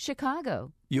code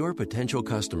CHICAGO. Your potential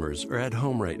customers are at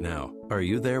home right now. Are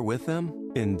you there with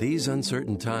them? In these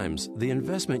uncertain times, the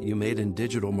investment you made in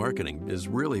digital marketing is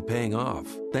really paying off.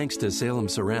 Thanks to Salem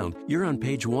Surround, you're on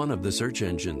page 1 of the search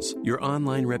engines. Your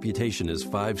online reputation is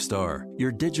 5-star.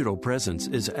 Your digital presence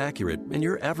is accurate, and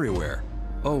you're everywhere.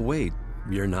 Oh, wait,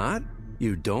 you're not?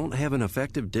 You don't have an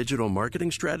effective digital marketing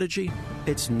strategy?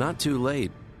 It's not too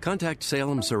late. Contact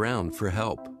Salem Surround for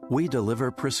help. We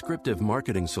deliver prescriptive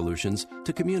marketing solutions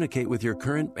to communicate with your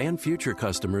current and future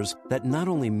customers that not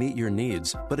only meet your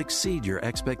needs, but exceed your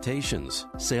expectations.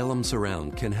 Salem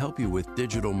Surround can help you with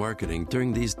digital marketing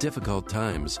during these difficult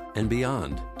times and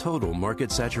beyond. Total market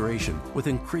saturation with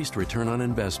increased return on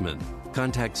investment.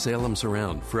 Contact Salem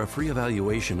Surround for a free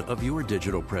evaluation of your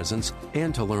digital presence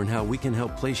and to learn how we can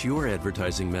help place your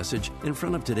advertising message in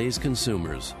front of today's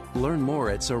consumers. Learn more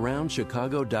at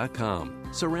surroundchicago.com.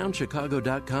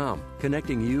 Surroundchicago.com,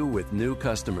 connecting you with new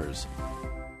customers.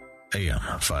 AM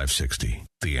 560,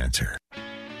 The Answer.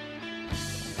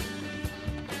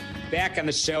 Back on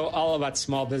the show, all about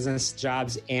small business,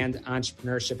 jobs, and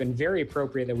entrepreneurship. And very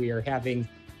appropriate that we are having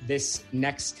this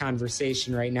next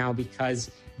conversation right now,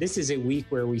 because this is a week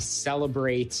where we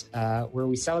celebrate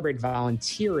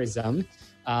volunteerism.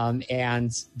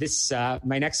 And this,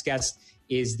 my next guest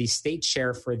is the state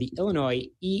chair for the Illinois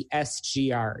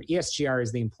ESGR. ESGR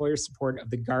is the Employer Support of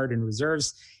the Guard and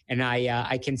Reserves. And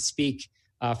I can speak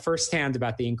firsthand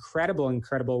about the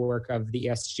incredible work of the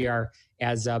ESGR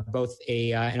as both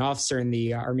an officer in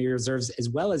the Army Reserves as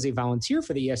well as a volunteer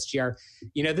for the ESGR.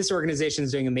 You know, this organization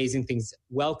is doing amazing things.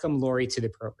 Welcome, Lori, to the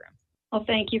program. Well,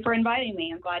 thank you for inviting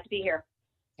me. I'm glad to be here.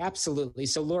 Absolutely.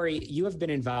 So, Lori, you have been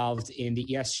involved in the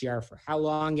ESGR for how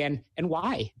long and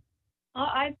why?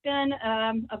 I've been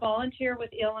a volunteer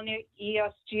with Illinois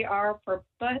ESGR for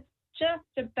just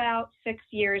about 6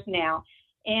 years now.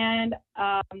 And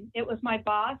it was my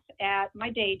boss at my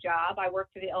day job. I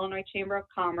worked for the Illinois Chamber of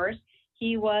Commerce.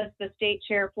 He was the state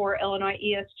chair for Illinois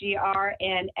ESGR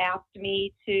and asked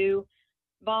me to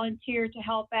volunteer to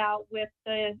help out with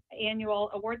the annual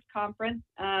awards conference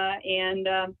and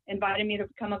invited me to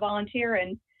become a volunteer.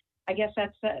 And I guess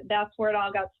that's where it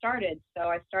all got started. So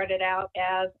I started out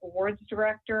as awards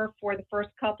director for the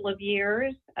first couple of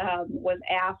years, was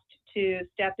asked to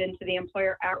step into the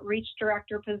employer outreach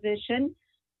director position.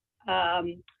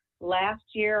 Last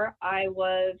year, I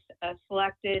was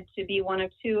selected to be one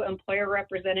of 2 employer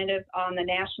representatives on the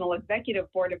National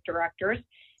Executive Board of Directors,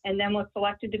 and then was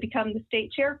selected to become the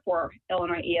state chair for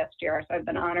Illinois ESGR. So I've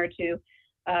been honored to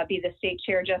be the state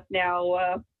chair just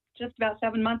about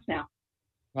 7 months now.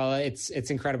 Well, it's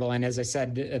incredible. And as I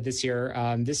said, this year,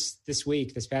 this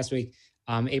past week,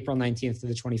 April 19th to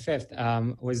the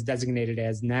 25th, was designated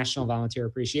as National Volunteer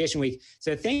Appreciation Week.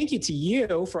 So thank you to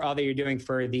you for all that you're doing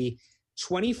for the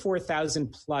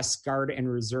 24,000 plus Guard and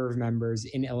Reserve members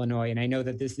in Illinois. And I know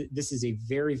that this is a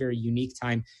very, very unique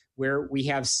time where we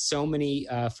have so many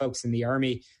folks in the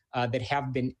Army that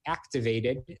have been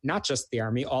activated, not just the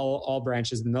Army, all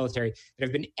branches of the military that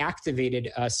have been activated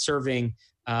serving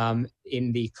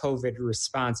in the COVID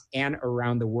response and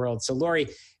around the world. So, Lori,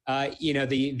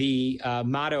 the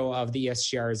motto of the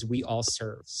ESGR is "We all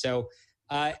serve." So,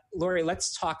 Lori,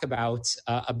 let's talk about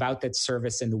that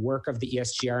service and the work of the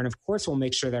ESGR. And of course, we'll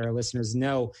make sure that our listeners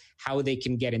know how they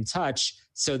can get in touch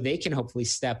so they can hopefully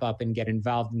step up and get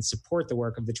involved and support the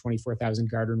work of the 24,000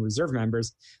 Guard and Reserve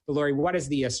members. But Lori, what does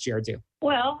the ESGR do?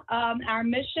 Well, our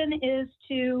mission is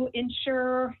to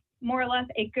ensure more or less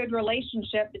a good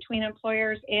relationship between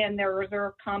employers and their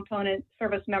reserve component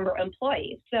service member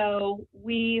employees. So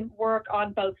we work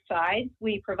on both sides.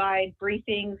 We provide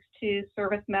briefings to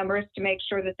service members to make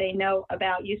sure that they know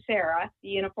about USERRA, the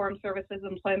Uniform Services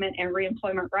Employment and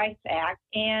Reemployment Rights Act,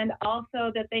 and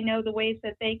also that they know the ways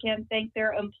that they can thank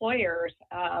their employers.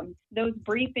 Those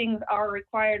briefings are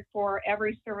required for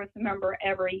every service member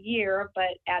every year,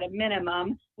 but at a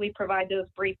minimum, we provide those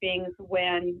briefings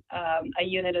when a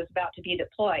unit is about to be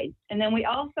deployed. And then we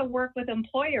also work with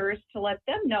employers to let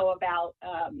them know about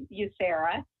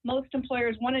USERRA. Most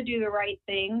employers want to do the right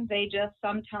thing. They just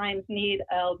sometimes need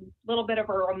a little bit of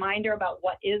a reminder about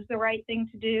what is the right thing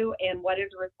to do and what is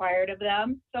required of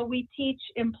them. So we teach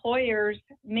employers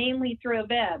mainly through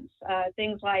events,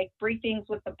 things like briefings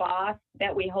with the boss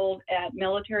that we hold at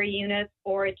military units,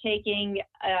 or taking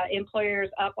employers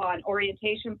up on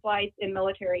orientation flights in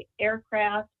military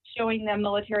aircraft, showing them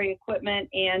military equipment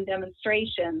and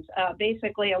demonstrations,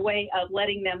 basically a way of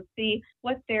letting them see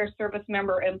what their service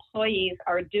member employees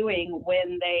are doing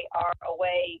when they are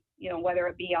away, whether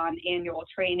it be on annual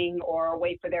training or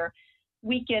away for their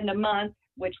weekend a month,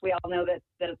 which we all know that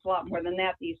it's a lot more than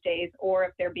that these days, or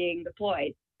if they're being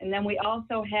deployed. And then we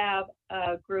also have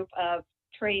a group of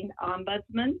trained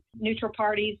ombudsmen, neutral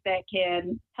parties that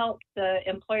can help the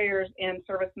employers and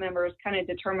service members kind of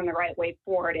determine the right way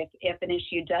forward if an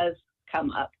issue does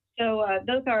come up. So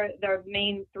those are the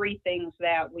main three things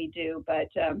that we do. But,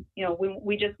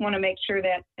 we just want to make sure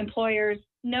that employers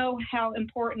know how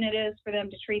important it is for them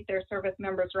to treat their service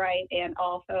members right, and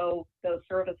also those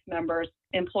service members,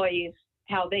 employees,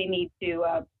 how they need to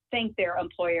thank their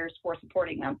employers for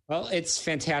supporting them. Well, it's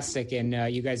fantastic. And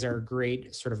you guys are a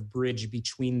great sort of bridge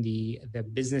between the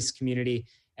business community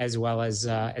as well as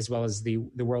the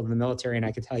world of the military. And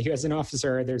I can tell you, as an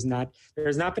officer, there's not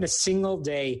been a single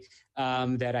day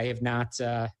that I have not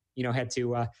had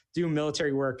to do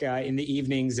military work in the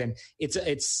evenings, and it's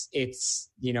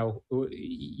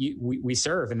we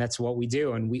serve, and that's what we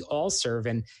do, and we all serve,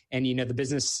 and the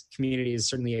business community is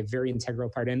certainly a very integral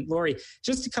part. And Lori,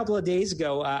 just a couple of days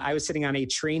ago, I was sitting on a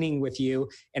training with you,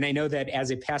 and I know that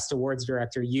as a past awards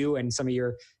director, you and some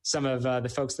of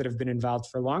the folks that have been involved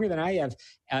for longer than I have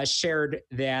shared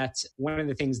that one of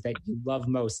the things that you love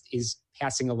most is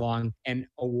passing along an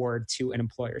award to an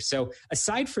employer. So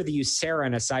aside for the USERRA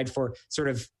and aside for sort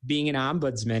of being an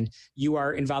ombudsman, you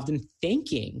are involved in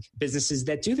thanking businesses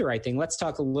that do the right thing. Let's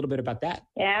talk a little bit about that.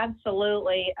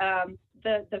 Absolutely.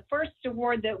 The first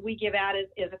award that we give out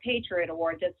is a Patriot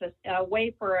Award. That's a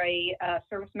way for a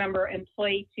service member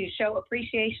employee to show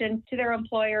appreciation to their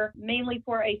employer, mainly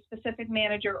for a specific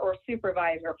manager or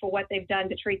supervisor for what they've done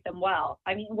to treat them well.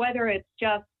 I mean, whether it's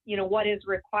just what is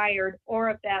required, or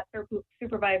if that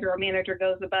supervisor or manager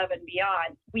goes above and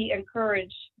beyond, we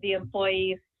encourage the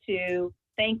employees to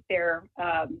thank their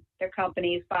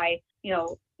companies by,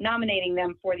 nominating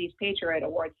them for these Patriot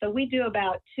Awards. So we do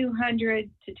about 200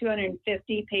 to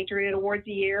 250 Patriot Awards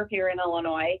a year here in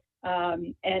Illinois.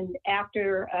 And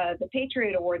after the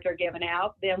Patriot Awards are given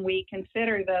out, then we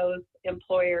consider those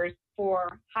employers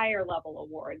for higher level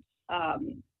awards.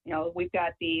 We've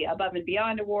got the Above and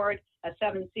Beyond Award, a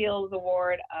Seven Seals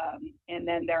Award, and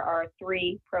then there are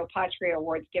 3 Pro Patria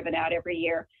Awards given out every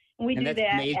year. And we do that.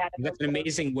 That's an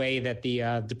amazing way that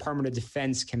the Department of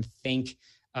Defense can thank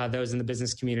those in the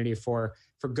business community for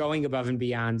going above and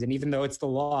beyond. And even though it's the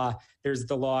law, there's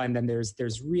the law, and then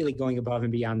there's really going above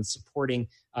and beyond, supporting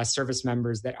service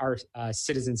members that are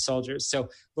citizen soldiers. So,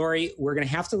 Lori, we're going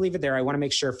to have to leave it there. I want to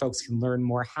make sure folks can learn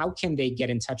more. How can they get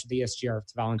in touch with the ESGR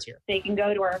to volunteer? They can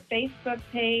go to our Facebook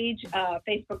page,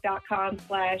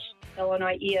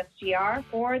 facebook.com/Illinois ESGR,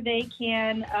 or they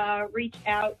can reach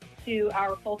out to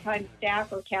our full-time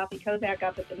staff or Kathy Kozak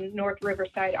up at the North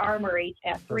Riverside Armory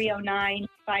at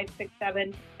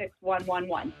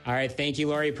 309-567-6111. All right. Thank you,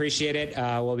 Lori. Appreciate it.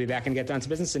 We'll be back and get down to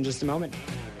business in just a moment.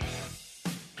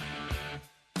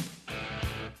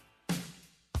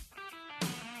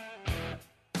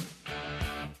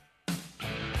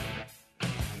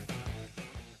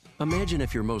 Imagine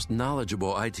if your most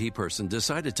knowledgeable IT person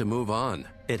decided to move on.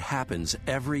 It happens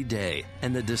every day,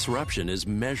 and the disruption is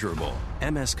measurable.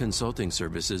 MS Consulting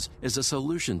Services is a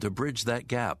solution to bridge that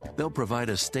gap. They'll provide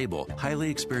a stable, highly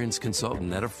experienced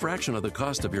consultant at a fraction of the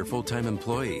cost of your full-time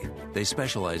employee. They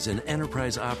specialize in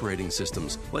enterprise operating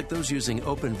systems like those using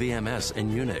OpenVMS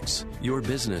and Unix. Your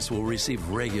business will receive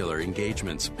regular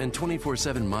engagements and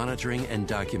 24/7 monitoring and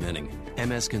documenting.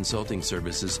 MS Consulting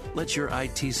Services lets your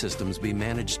IT systems be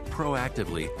managed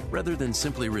proactively rather than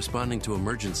simply responding to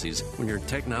emergencies when your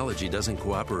technology doesn't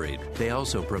cooperate. They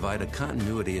also provide a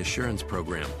continuity assurance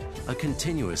program, a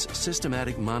continuous,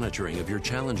 systematic monitoring of your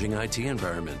challenging IT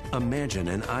environment. Imagine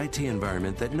an IT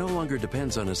environment that no longer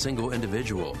depends on a single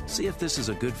individual. See if this is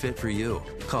a good fit for you.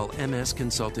 Call MS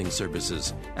Consulting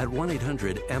Services at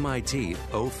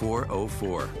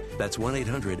 1-800-MIT-0404. That's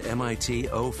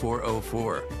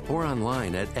 1-800-MIT-0404 or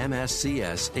online at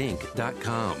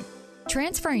mscsinc.com.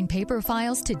 Transferring paper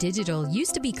files to digital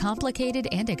used to be complicated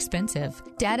and expensive.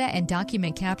 Data and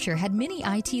document capture had many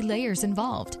IT layers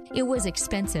involved. It was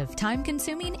expensive,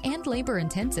 time-consuming, and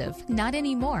labor-intensive. Not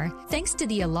anymore, thanks to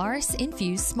the Alaris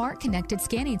Infuse Smart Connected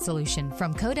Scanning Solution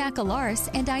from Kodak Alaris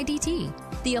and IDT.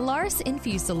 The Alaris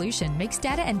Infuse solution makes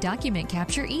data and document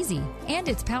capture easy, and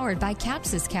it's powered by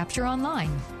Capsys Capture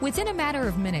Online. Within a matter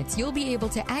of minutes, you'll be able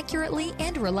to accurately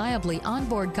and reliably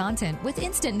onboard content with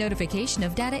instant notification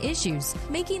of data issues,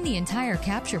 making the entire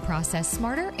capture process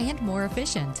smarter and more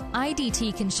efficient.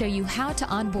 IDT can show you how to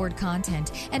onboard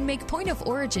content and make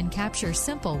point-of-origin capture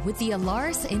simple with the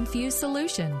Alaris Infuse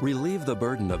solution. Relieve the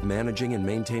burden of managing and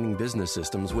maintaining business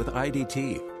systems with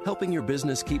IDT, helping your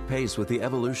business keep pace with the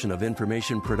evolution of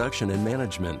information production and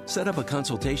management. Set up a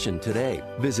consultation today.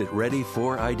 Visit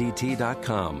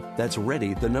ready4idt.com. That's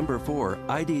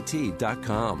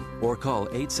ready4idt.com. Or call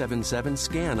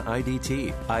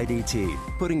 877-SCAN-IDT. IDT,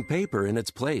 putting paper in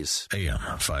its place. AM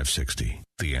 560,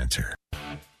 The Answer.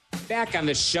 Back on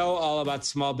the show, all about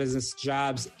small business,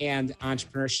 jobs, and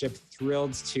entrepreneurship.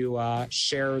 Thrilled to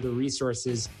share the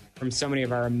resources from so many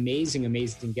of our amazing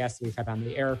guests that we've had on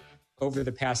the air over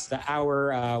the past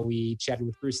hour. We chatted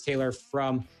with Bruce Taylor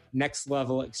from Next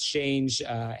Level Exchange,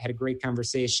 had a great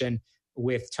conversation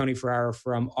with Tony Ferraro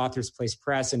from Authors Place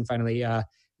Press. And finally,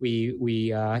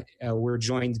 we were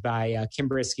joined by Kim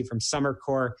Brisky from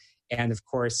SummerCore, and of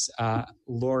course,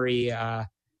 Lori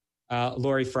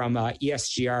from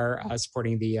ESGR,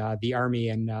 supporting the Army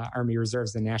and Army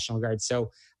Reserves and National Guard. So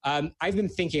I've been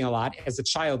thinking a lot. As a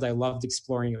child, I loved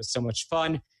exploring. It was so much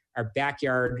fun. Our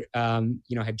backyard,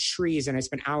 had trees, and I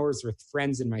spent hours with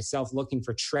friends and myself looking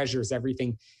for treasures.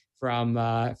 Everything from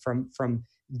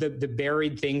the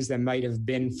buried things that might have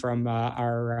been from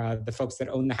the folks that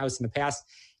owned the house in the past.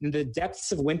 In the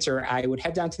depths of winter, I would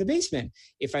head down to the basement.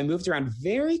 If I moved around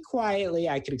very quietly,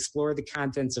 I could explore the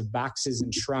contents of boxes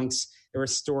and trunks that were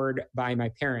stored by my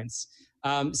parents.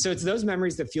 So it's those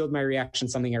memories that fueled my reaction.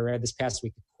 Something I read this past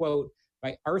week, a quote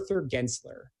by Arthur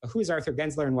Gensler. Who is Arthur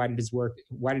Gensler, and why did his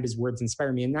words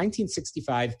inspire me? In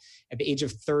 1965, at the age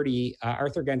of 30,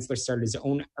 Arthur Gensler started his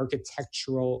own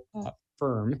architectural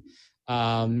firm.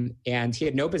 And he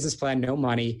had no business plan, no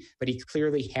money, but he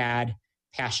clearly had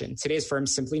passion. Today's firm,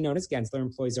 simply known as Gensler,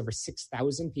 employs over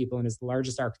 6,000 people and is the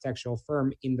largest architectural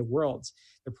firm in the world.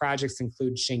 The projects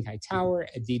include Shanghai Tower,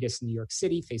 Adidas in New York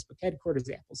City, Facebook headquarters,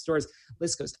 Apple stores.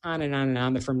 List goes on and on and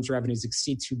on. The firm's revenues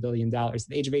exceed $2 billion. At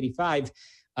the age of 85,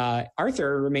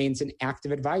 Arthur remains an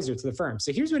active advisor to the firm.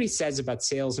 So here's what he says about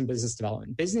sales and business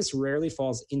development. Business rarely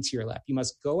falls into your lap. You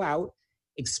must go out,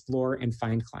 explore, and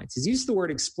find clients. His use of the word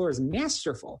explore is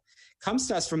masterful. Comes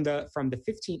to us from the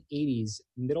 1580s,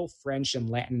 Middle French and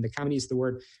Latin. The common use of the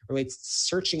word relates to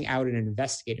searching out and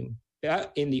investigating.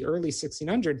 In the early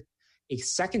 1600s, a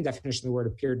second definition of the word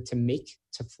appeared: to make,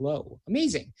 to flow.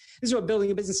 Amazing. This is what building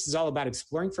a business is all about: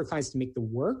 exploring for clients to make the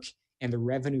work and the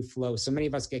revenue flow. So many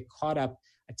of us get caught up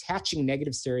attaching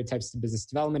negative stereotypes to business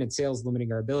development and sales,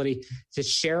 limiting our ability to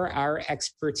share our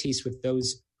expertise with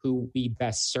those who we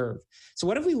best serve. So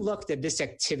what if we looked at this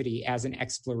activity as an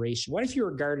exploration? What if you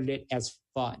regarded it as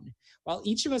fun? While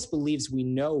each of us believes we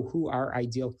know who our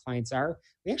ideal clients are,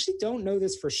 we actually don't know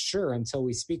this for sure until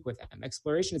we speak with them.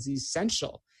 Exploration is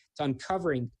essential to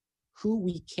uncovering who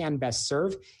we can best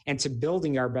serve and to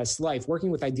building our best life.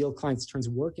 Working with ideal clients turns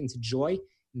work into joy,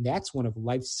 and that's one of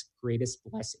life's greatest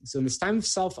blessings. So in this time of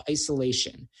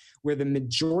self-isolation, where the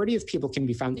majority of people can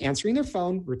be found answering their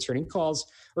phone, returning calls,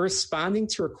 or responding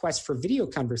to requests for video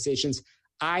conversations,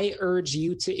 I urge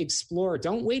you to explore.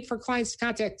 Don't wait for clients to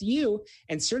contact you,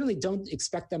 and certainly don't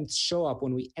expect them to show up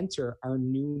when we enter our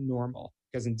new normal,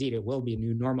 because indeed it will be a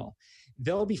new normal.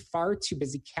 They'll be far too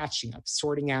busy catching up,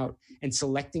 sorting out, and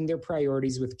selecting their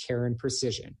priorities with care and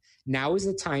precision. Now is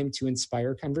the time to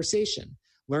inspire conversation.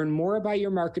 Learn more about your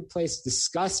marketplace,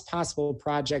 discuss possible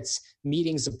projects,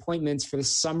 meetings, appointments for the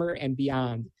summer and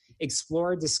beyond.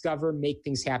 Explore, discover, make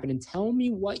things happen, and tell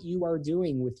me what you are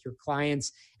doing with your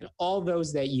clients and all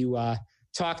those that you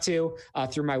talk to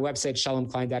through my website,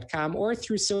 shalomklein.com, or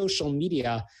through social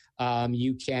media.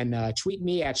 You can tweet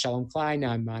me at Shalom Klein.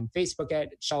 I'm on Facebook at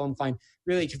Shalom Klein.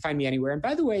 Really, you can find me anywhere. And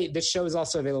by the way, this show is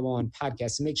also available on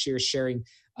podcasts. So make sure you're sharing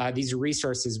these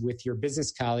resources with your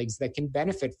business colleagues that can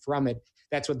benefit from it.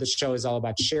 That's what the show is all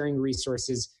about, sharing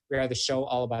resources. We are the show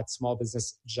all about small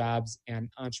business, jobs, and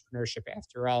entrepreneurship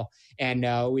after all. And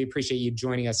we appreciate you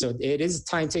joining us. So it is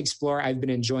time to explore. I've been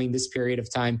enjoying this period of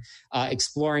time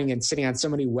exploring and sitting on so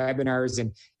many webinars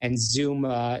and Zoom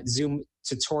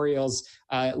tutorials,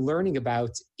 learning about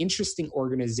interesting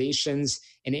organizations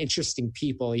and interesting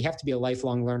people. You have to be a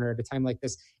lifelong learner at a time like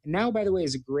this. And now, by the way,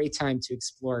 is a great time to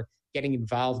explore getting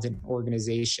involved in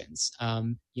organizations.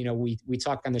 We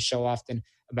talk on the show often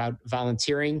about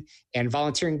volunteering, and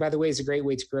volunteering, by the way, is a great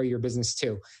way to grow your business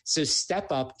too. So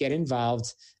step up, get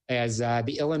involved. As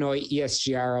the Illinois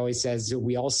ESGR always says,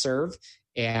 we all serve.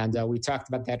 And we talked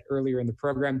about that earlier in the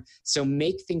program. So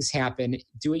make things happen.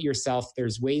 Do it yourself.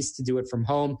 There's ways to do it from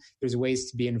home. There's ways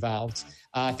to be involved.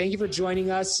 Thank you for joining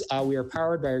us. We are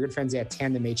powered by our good friends at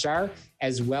Tandem HR,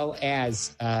 as well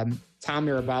as Tom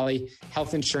Mirabali,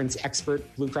 health insurance expert,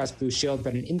 Blue Cross Blue Shield,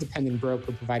 but an independent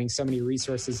broker providing so many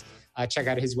resources. Check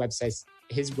out his website,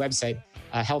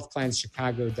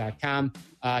 healthplanschicago.com.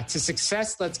 To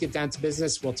success, let's get down to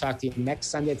business. We'll talk to you next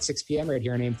Sunday at 6 p.m. right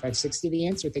here on AM 560 The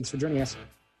Answer. Thanks for joining us.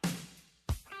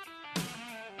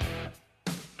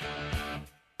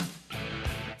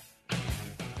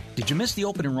 Did you miss the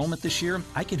open enrollment this year?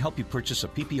 I can help you purchase a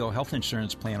PPO health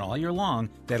insurance plan all year long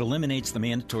that eliminates the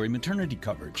mandatory maternity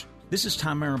coverage. This is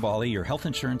Tom Mirabali, your health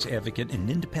insurance advocate and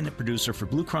independent producer for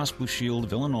Blue Cross Blue Shield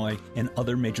of Illinois and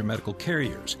other major medical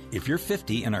carriers. If you're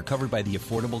 50 and are covered by the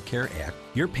Affordable Care Act,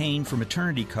 you're paying for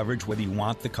maternity coverage whether you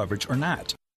want the coverage or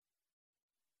not.